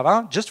in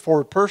Java, just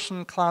for a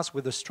person class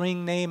with a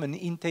string name and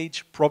int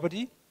age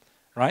property,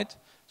 right?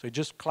 So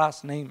just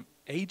class name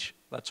age,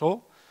 that's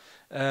all.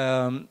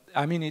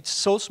 I mean, it's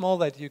so small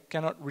that you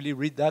cannot really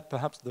read that.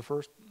 Perhaps the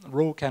first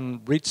row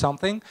can read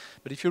something.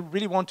 But if you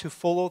really want to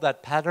follow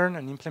that pattern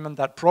and implement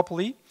that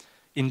properly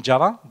in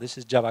Java, this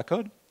is Java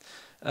code.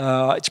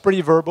 It's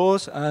pretty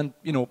verbose and,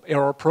 you know,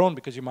 error prone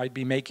because you might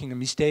be making a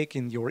mistake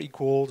in your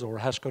equals or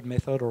hashcode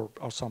method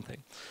or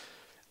something.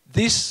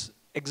 This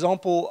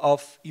example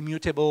of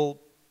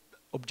immutable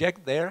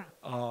object there,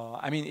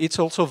 I mean, it's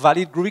also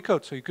valid Groovy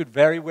code, so you could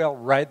very well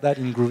write that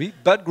in Groovy,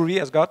 but Groovy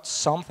has got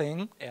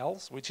something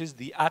else, which is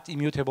the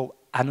 @immutable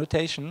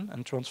annotation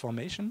and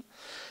transformation.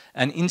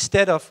 And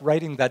instead of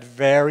writing that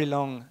very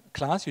long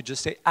class, you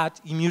just say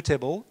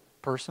 @immutable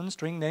person,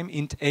 string name,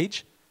 int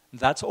age.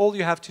 That's all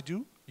you have to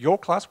do. Your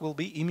class will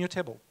be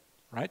immutable,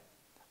 right?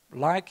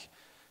 Like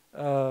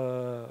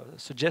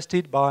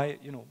suggested by,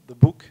 you know, the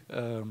book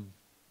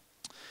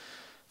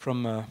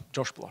from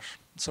Josh Bloch.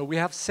 So we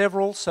have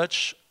several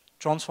such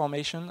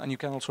transformation, and you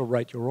can also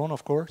write your own,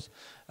 of course,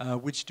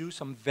 which do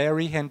some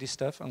very handy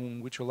stuff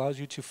and which allows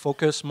you to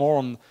focus more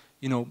on,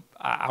 you know,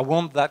 I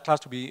want that class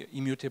to be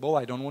immutable.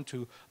 I don't want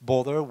to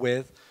bother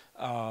with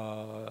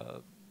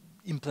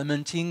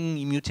implementing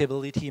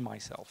immutability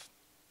myself.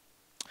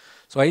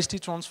 So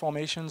AST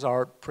transformations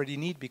are pretty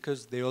neat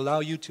because they allow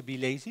you to be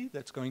lazy.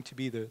 That's going to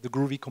be the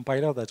Groovy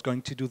compiler that's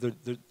going to do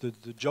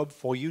the job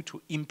for you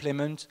to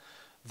implement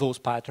those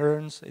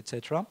patterns,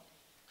 etc.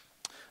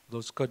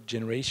 Those code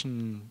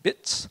generation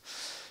bits.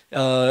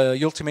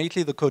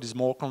 Ultimately, the code is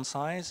more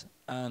concise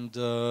and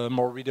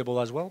more readable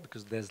as well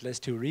because there's less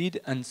to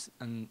read.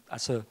 And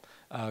as a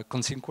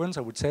consequence,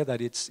 I would say that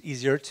it's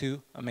easier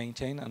to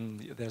maintain and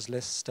there's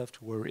less stuff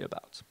to worry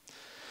about.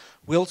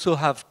 We also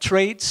have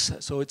traits,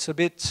 so it's a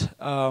bit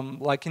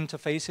like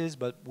interfaces,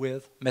 but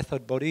with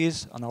method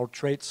bodies, and our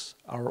traits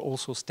are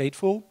also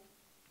stateful.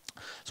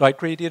 So I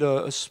created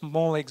a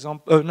small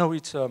example. No,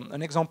 it's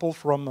an example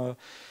from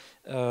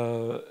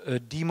a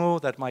demo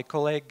that my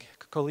colleague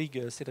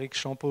Cédric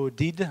Champeau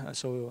did.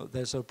 So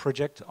there's a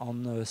project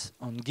on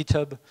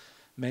GitHub,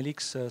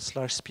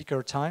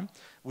 Melix/speaker time,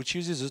 which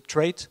uses a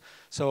trait.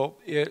 So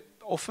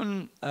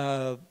often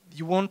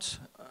you want.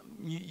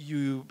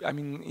 I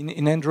mean,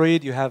 in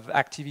Android, you have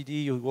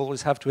activity. You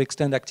always have to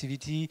extend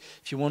activity.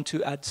 If you want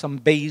to add some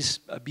base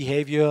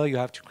behavior, you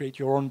have to create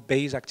your own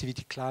base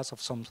activity class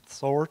of some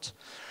sort.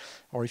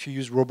 Or if you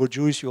use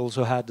RoboJuice, you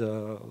also had,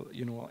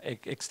 you know,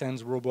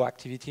 extends robo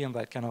activity and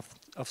that kind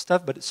of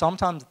stuff. But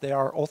sometimes there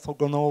are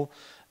orthogonal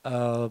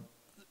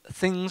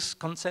things,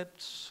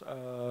 concepts,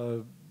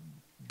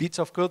 bits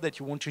of code that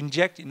you want to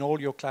inject in all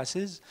your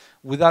classes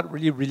without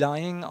really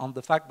relying on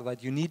the fact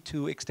that you need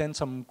to extend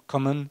some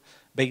common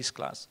base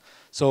class.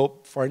 So,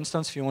 for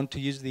instance, if you want to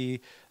use the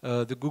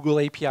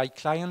Google API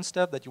client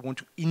stuff that you want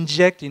to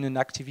inject in an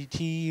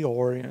activity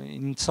or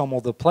in some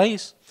other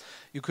place,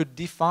 you could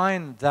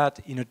define that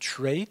in a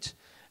trait.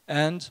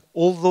 And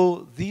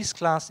although this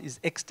class is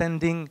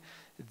extending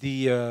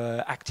the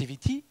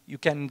activity, you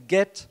can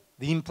get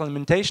the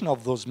implementation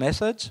of those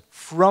methods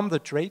from the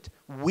trait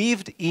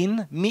weaved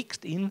in,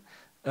 mixed in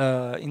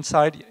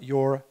inside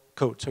your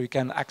code. So you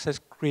can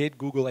create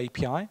Google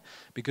API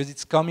because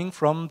it's coming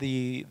from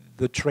the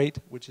trait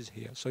which is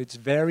here. So it's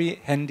very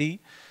handy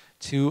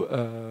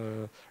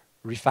to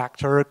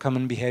refactor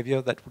common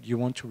behavior that you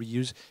want to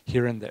reuse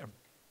here and there.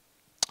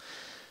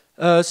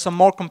 Some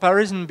more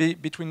comparison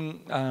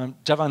between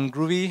Java and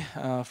Groovy.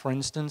 For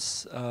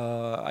instance,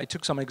 I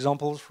took some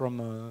examples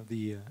from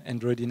the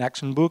Android in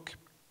Action book.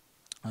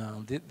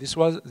 This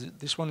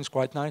one is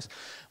quite nice.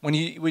 When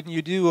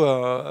you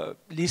do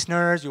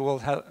listeners,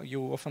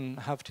 you often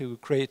have to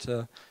create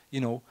you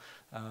know,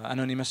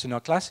 anonymous inner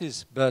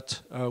classes.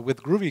 But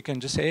with Groovy, you can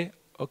just say,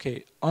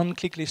 okay,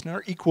 onClick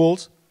listener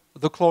equals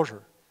the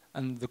closure,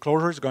 and the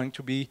closure is going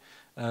to be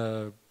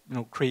you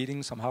know,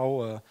 creating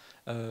somehow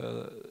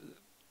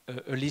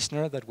a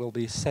listener that will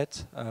be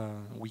set.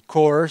 We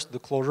coerce the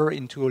closure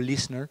into a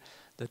listener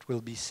that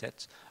will be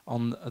set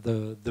on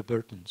the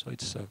button. So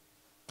it's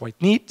quite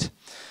neat.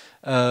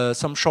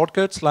 Some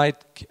shortcuts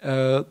like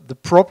the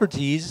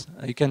properties,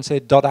 you can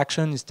say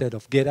 .action instead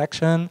of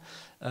getAction.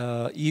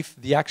 If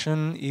the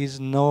action is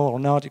no or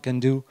not, you can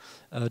do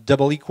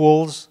double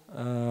equals.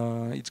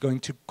 It's going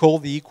to call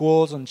the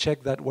equals and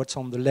check that what's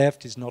on the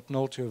left is not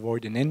null to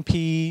avoid an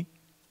NP.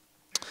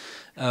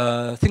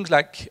 Things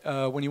like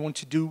when you want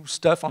to do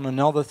stuff on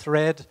another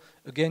thread,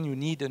 again, you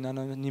need an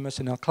anonymous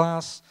inner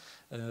class,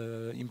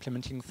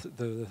 implementing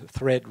the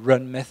thread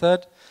run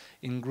method.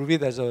 In Groovy,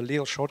 there's a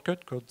little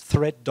shortcut called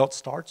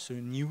thread.start, so a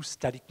new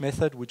static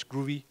method which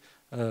Groovy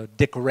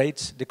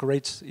decorates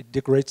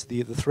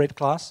the thread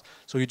class.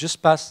 So you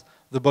just pass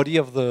the body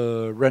of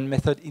the run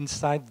method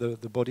inside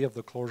the body of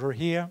the closure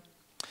here.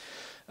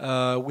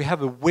 We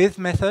have a with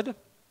method.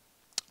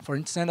 For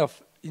instead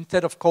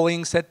of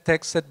calling set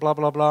text, set blah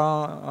blah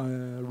blah,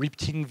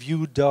 repeating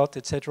view dot,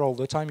 etc. all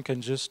the time, you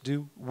can just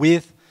do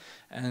with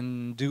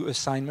and do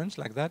assignments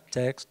like that,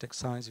 text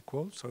size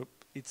equals. So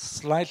it's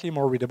slightly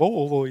more readable,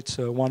 although it's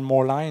one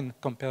more line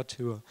compared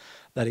to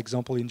that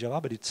example in Java,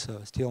 but it's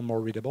still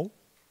more readable.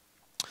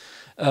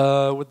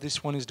 What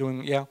this one is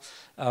doing, yeah.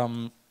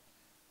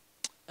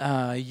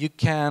 You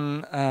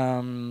can,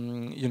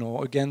 you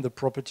know, again, the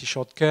property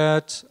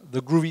shortcut,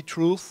 the Groovy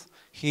truth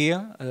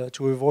here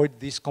to avoid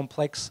this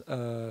complex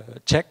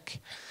check,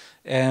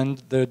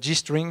 and the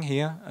G-string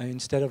here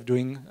instead of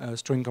doing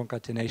string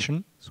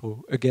concatenation.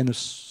 So again, a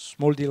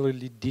small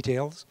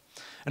details.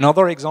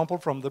 Another example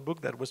from the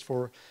book that was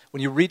for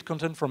when you read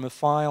content from a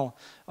file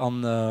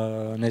on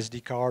an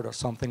SD card or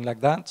something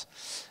like that.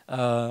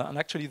 And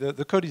actually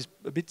the code is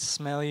a bit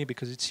smelly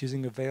because it's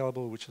using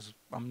available, which is,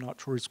 I'm not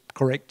sure it's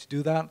correct to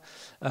do that.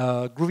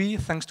 Groovy,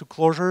 thanks to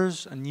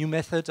closures and new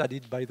methods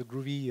added by the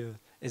Groovy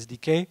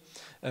SDK,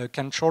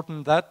 can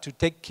shorten that to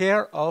take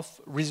care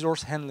of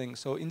resource handling.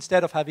 So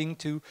instead of having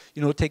to,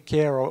 you know, take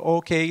care of,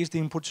 okay, is the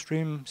input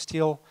stream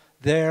still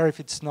there if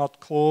it's not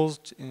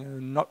closed,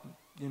 not,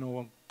 you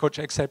know, coach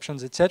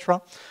exceptions,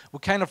 etc. We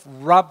kind of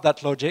wrap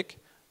that logic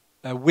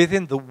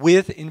within the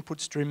with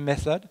input stream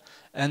method,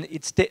 and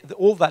it's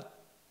all that,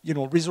 you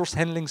know, resource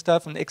handling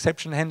stuff and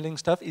exception handling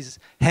stuff is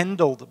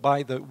handled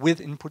by the with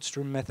input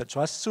stream method.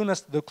 So as soon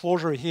as the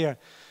closure here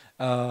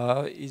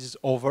is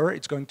over,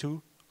 it's going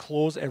to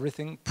close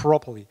everything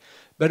properly.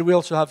 But we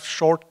also have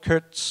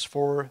shortcuts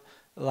for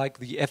like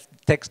the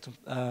ftext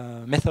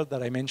method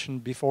that I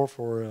mentioned before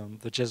for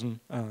the JSON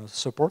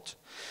support.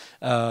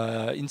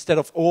 Instead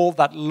of all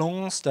that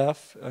long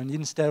stuff, and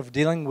instead of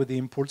dealing with the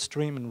input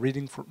stream and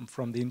reading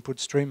from the input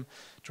stream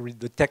to read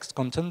the text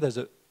content, there's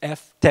a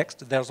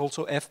ftext. There's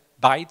also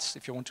fbytes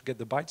if you want to get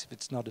the bytes if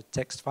it's not a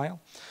text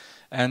file.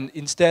 And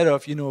instead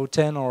of, you know,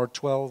 10 or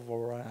 12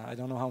 or I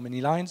don't know how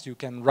many lines, you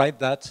can write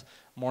that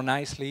more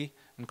nicely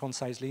and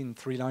concisely in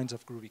 3 lines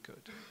of Groovy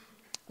code.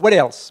 What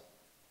else?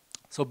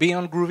 So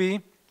beyond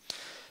Groovy,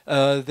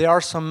 there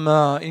are some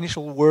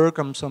initial work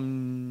on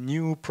some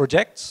new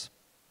projects,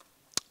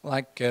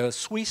 like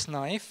Swiss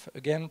Knife,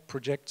 again,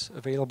 project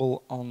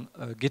available on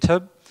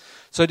GitHub.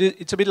 So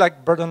it's a bit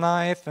like Bird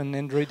Knife and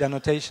Android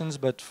annotations,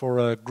 but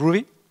for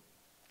Groovy.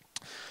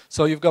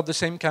 So you've got the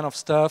same kind of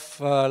stuff,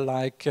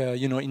 like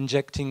you know,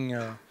 injecting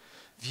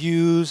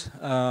views.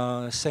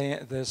 Say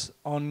there's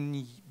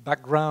on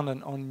background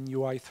and on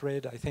UI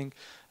thread, I think,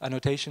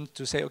 annotations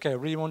to say, okay, I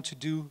really want to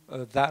do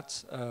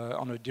that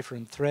on a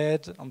different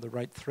thread, on the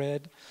right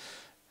thread,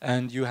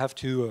 and you have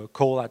to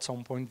call at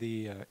some point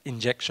the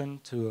injection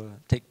to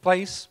take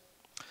place.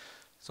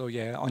 So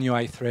yeah, on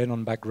UI thread,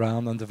 on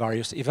background, on the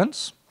various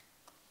events.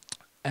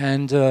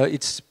 And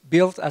it's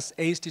built as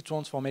AST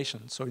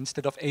transformation. So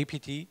instead of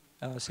APT,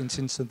 since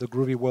in the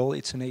Groovy world,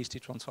 it's an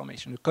AST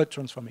transformation, a code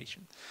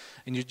transformation.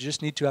 And you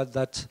just need to add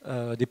that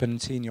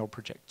dependency in your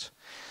project.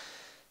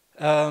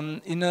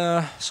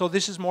 So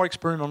this is more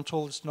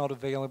experimental. It's not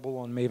available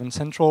on Maven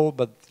Central,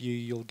 but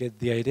you'll get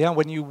the idea.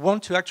 When you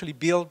want to actually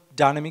build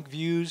dynamic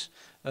views,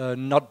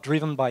 not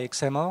driven by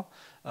XML,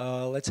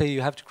 let's say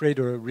you have to create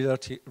a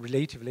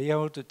relative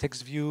layout, a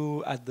text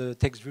view, add the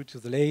text view to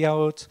the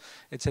layout,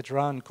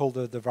 etc., and call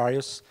the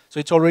various. So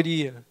it's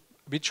already a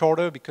bit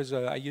shorter because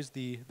I use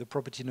the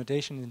property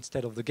notation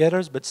instead of the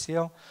getters, but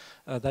still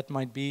that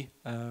might be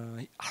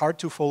hard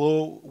to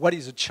follow. What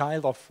is a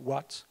child of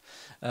what?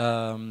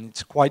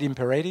 It's quite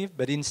imperative,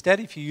 but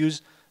instead if you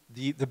use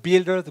the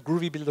builder, the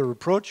Groovy builder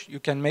approach, you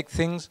can make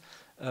things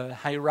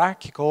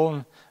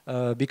hierarchical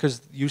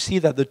because you see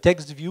that the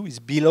text view is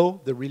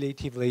below the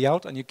relative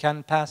layout, and you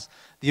can pass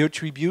the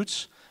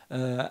attributes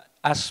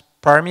as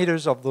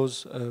parameters of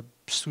those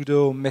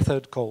pseudo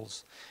method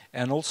calls.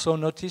 And also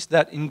notice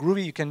that in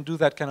Groovy you can do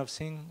that kind of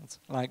thing,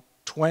 like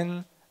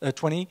 20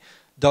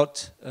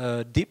 dot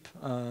dip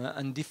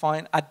and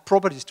define, add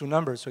properties to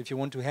numbers. So if you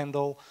want to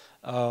handle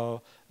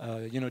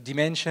you know,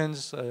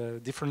 dimensions,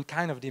 different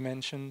kind of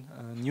dimension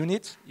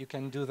units, you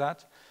can do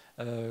that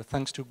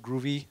thanks to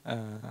Groovy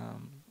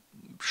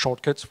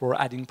shortcuts for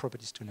adding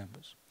properties to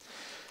numbers.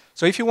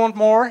 So if you want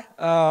more,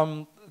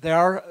 so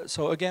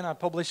again, I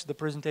published the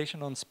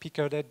presentation on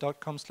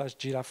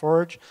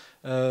speakerdead.com/Laforge.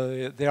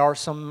 There are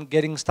some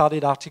getting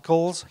started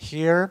articles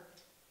here.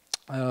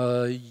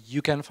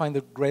 You can find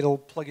the Gradle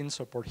plugin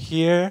support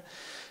here.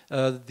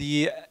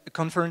 The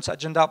conference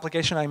agenda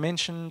application I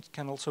mentioned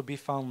can also be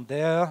found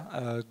there,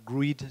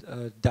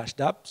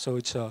 Groovy-dap, so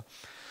it's a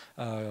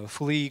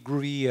fully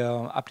Groovy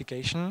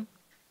application.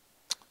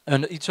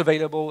 And it's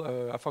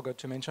available, I forgot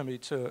to mention, but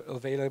it's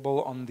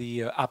available on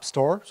the App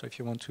Store. So if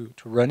you want to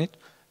run it,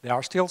 there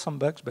are still some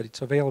bugs, but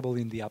it's available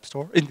in the App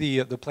Store, in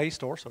the Play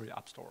Store, sorry,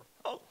 App Store.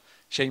 Oh,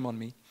 shame on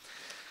me.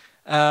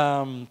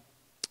 You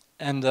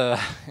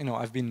know,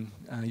 I've been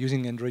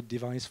using Android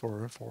device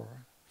for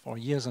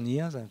years and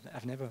years.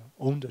 I've never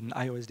owned an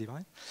iOS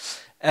device.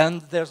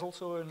 And there's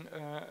also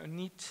a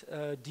neat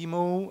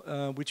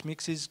demo which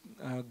mixes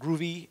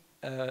Groovy,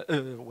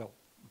 well,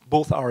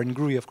 both are in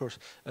Groovy, of course,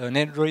 an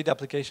Android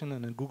application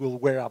and a Google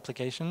Wear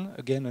application.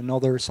 Again,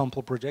 another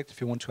sample project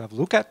if you want to have a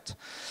look at.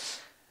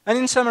 And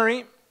in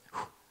summary,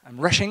 I'm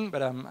rushing,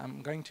 but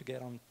I'm going to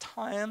get on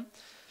time.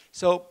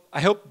 So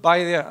I hope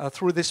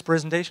through this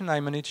presentation I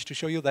managed to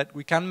show you that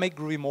we can make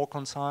Groovy more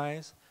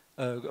concise,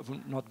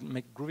 not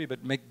make Groovy,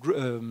 but make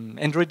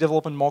Android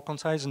development more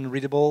concise and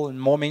readable and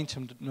more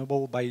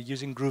maintainable by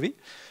using Groovy,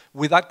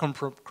 without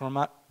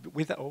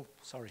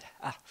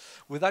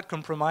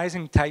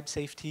compromising type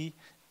safety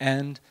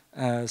and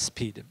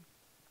speed.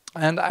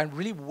 And I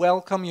really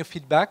welcome your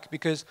feedback,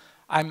 because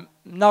I'm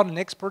not an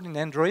expert in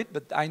Android,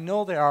 but I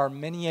know there are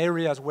many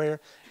areas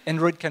where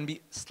Android can be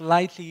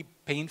slightly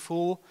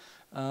painful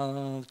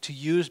to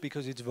use,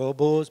 because it's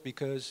verbose,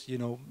 because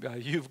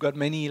you've got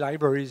many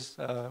libraries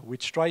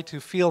which try to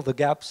fill the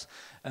gaps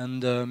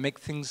and make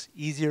things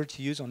easier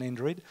to use on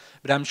Android.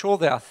 But I'm sure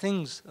there are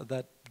things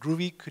that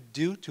Groovy could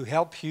do to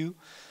help you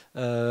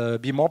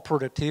be more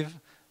productive.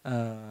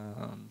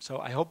 So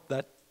I hope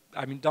that,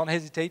 don't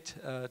hesitate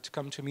to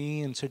come to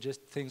me and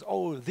suggest things.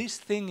 Oh, this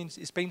thing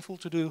is painful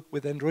to do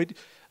with Android.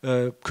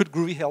 Could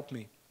Groovy help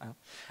me?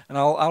 And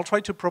I'll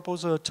try to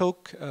propose a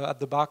talk at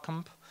the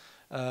Barcamp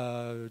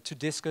to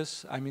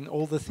discuss,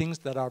 all the things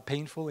that are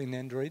painful in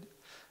Android.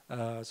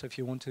 So if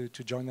you want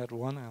to join that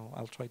one,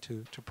 I'll try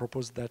to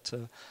propose that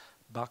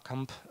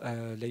Barcamp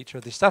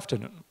later this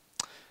afternoon.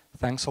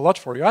 Thanks a lot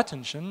for your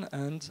attention,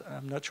 and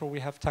I'm not sure we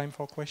have time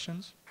for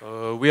questions.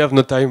 We have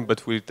no time,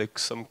 but we'll take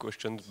some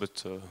questions,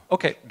 but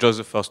okay. Just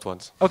the first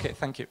ones. Okay,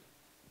 thank you.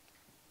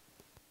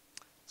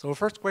 So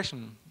first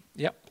question,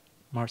 yeah,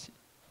 Marcy.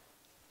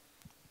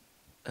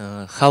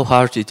 How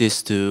hard it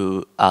is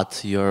to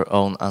add your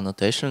own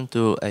annotation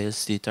to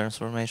AST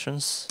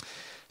transformations?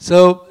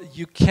 So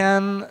you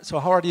can, so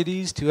how hard it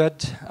is to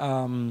add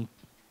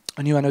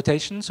a new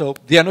annotation. So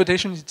the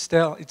annotation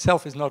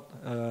itself is not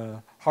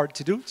hard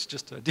to do. It's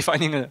just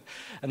defining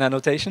an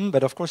annotation.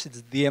 But of course,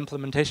 it's the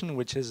implementation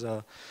which is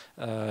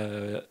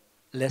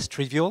less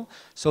trivial.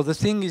 So the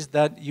thing is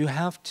that you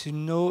have to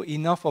know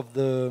enough of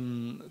the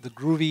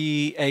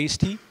Groovy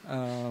AST,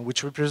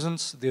 which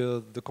represents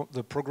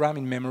the program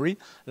in memory,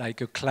 like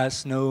a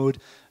class node,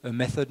 a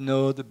method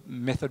node, a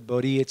method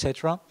body,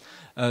 etc.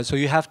 So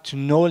you have to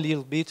know a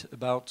little bit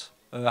about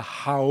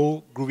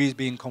how Groovy is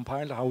being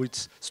compiled, how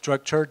it's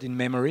structured in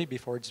memory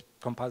before it's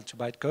compiled to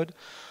bytecode.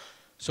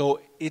 So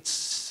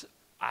it's,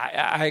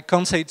 I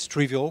can't say it's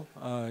trivial.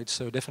 It's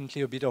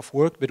definitely a bit of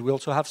work, but we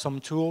also have some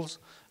tools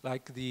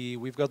like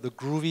we've got the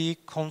Groovy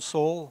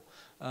console,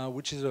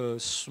 which is a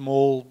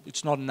small,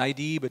 it's not an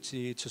IDE, but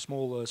it's a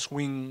small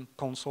swing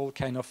console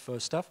kind of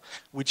stuff,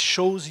 which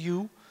shows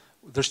you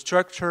the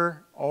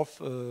structure of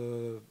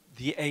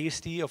the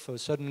AST of a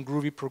certain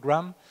Groovy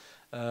program.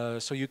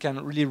 So you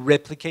can really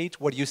replicate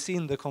what you see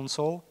in the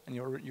console, and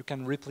you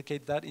can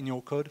replicate that in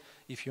your code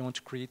if you want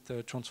to create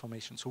the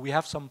transformation. So we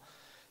have some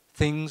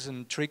things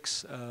and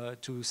tricks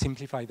to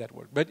simplify that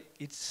work, but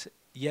it's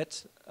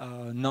yet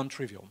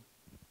non-trivial.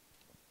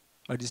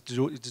 It's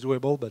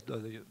doable, but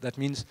that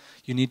means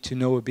you need to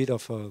know a bit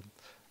of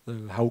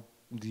how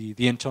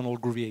the internal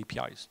Groovy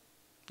APIs.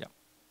 Yeah.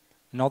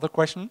 Another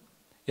question?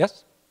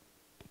 Yes?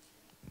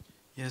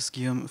 Yes,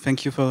 Guillaume,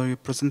 thank you for your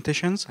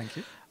presentations. Thank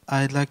you.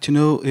 I'd like to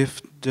know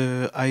if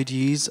the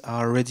IDEs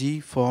are ready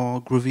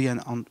for Groovy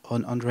and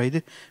on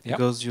Android,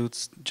 because you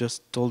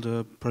just told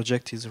the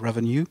project is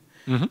revenue.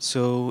 Mm-hmm.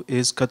 So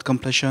is code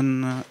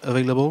completion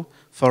available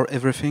for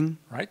everything?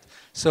 Right.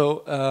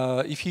 So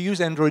if you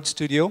use Android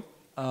Studio,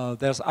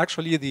 there's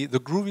actually the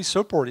Groovy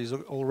support is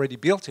already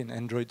built in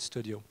Android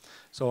Studio.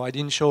 So I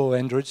didn't show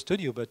Android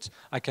Studio, but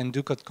I can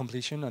do code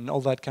completion and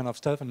all that kind of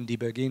stuff and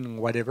debugging and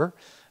whatever.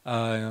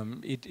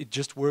 It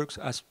just works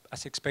as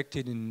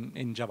expected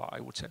in Java, I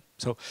would say.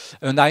 So,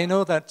 and I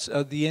know that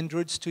the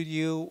Android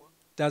Studio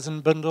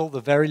doesn't bundle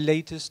the very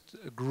latest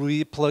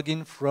Groovy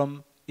plugin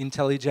from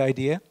IntelliJ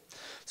IDEA.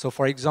 So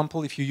for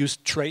example, if you use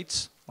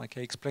traits, like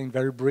I explained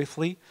very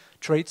briefly,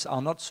 traits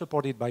are not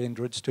supported by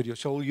Android Studio.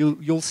 So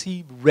you'll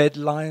see red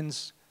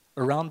lines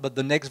around, but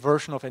the next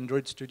version of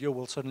Android Studio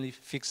will certainly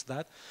fix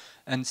that.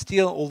 And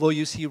still, although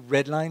you see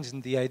red lines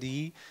in the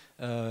IDE,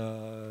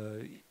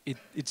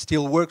 it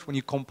still works when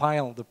you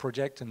compile the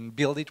project and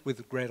build it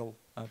with Gradle,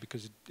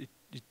 because it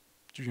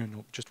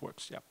just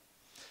works, yeah.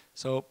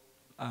 So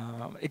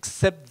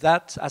except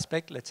that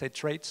aspect, let's say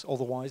traits,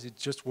 otherwise it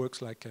just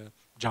works like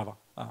Java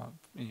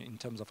in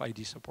terms of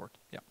IDE support,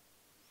 yeah.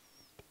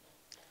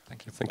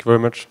 Thank you. Thank you very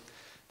much.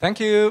 Thank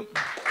you.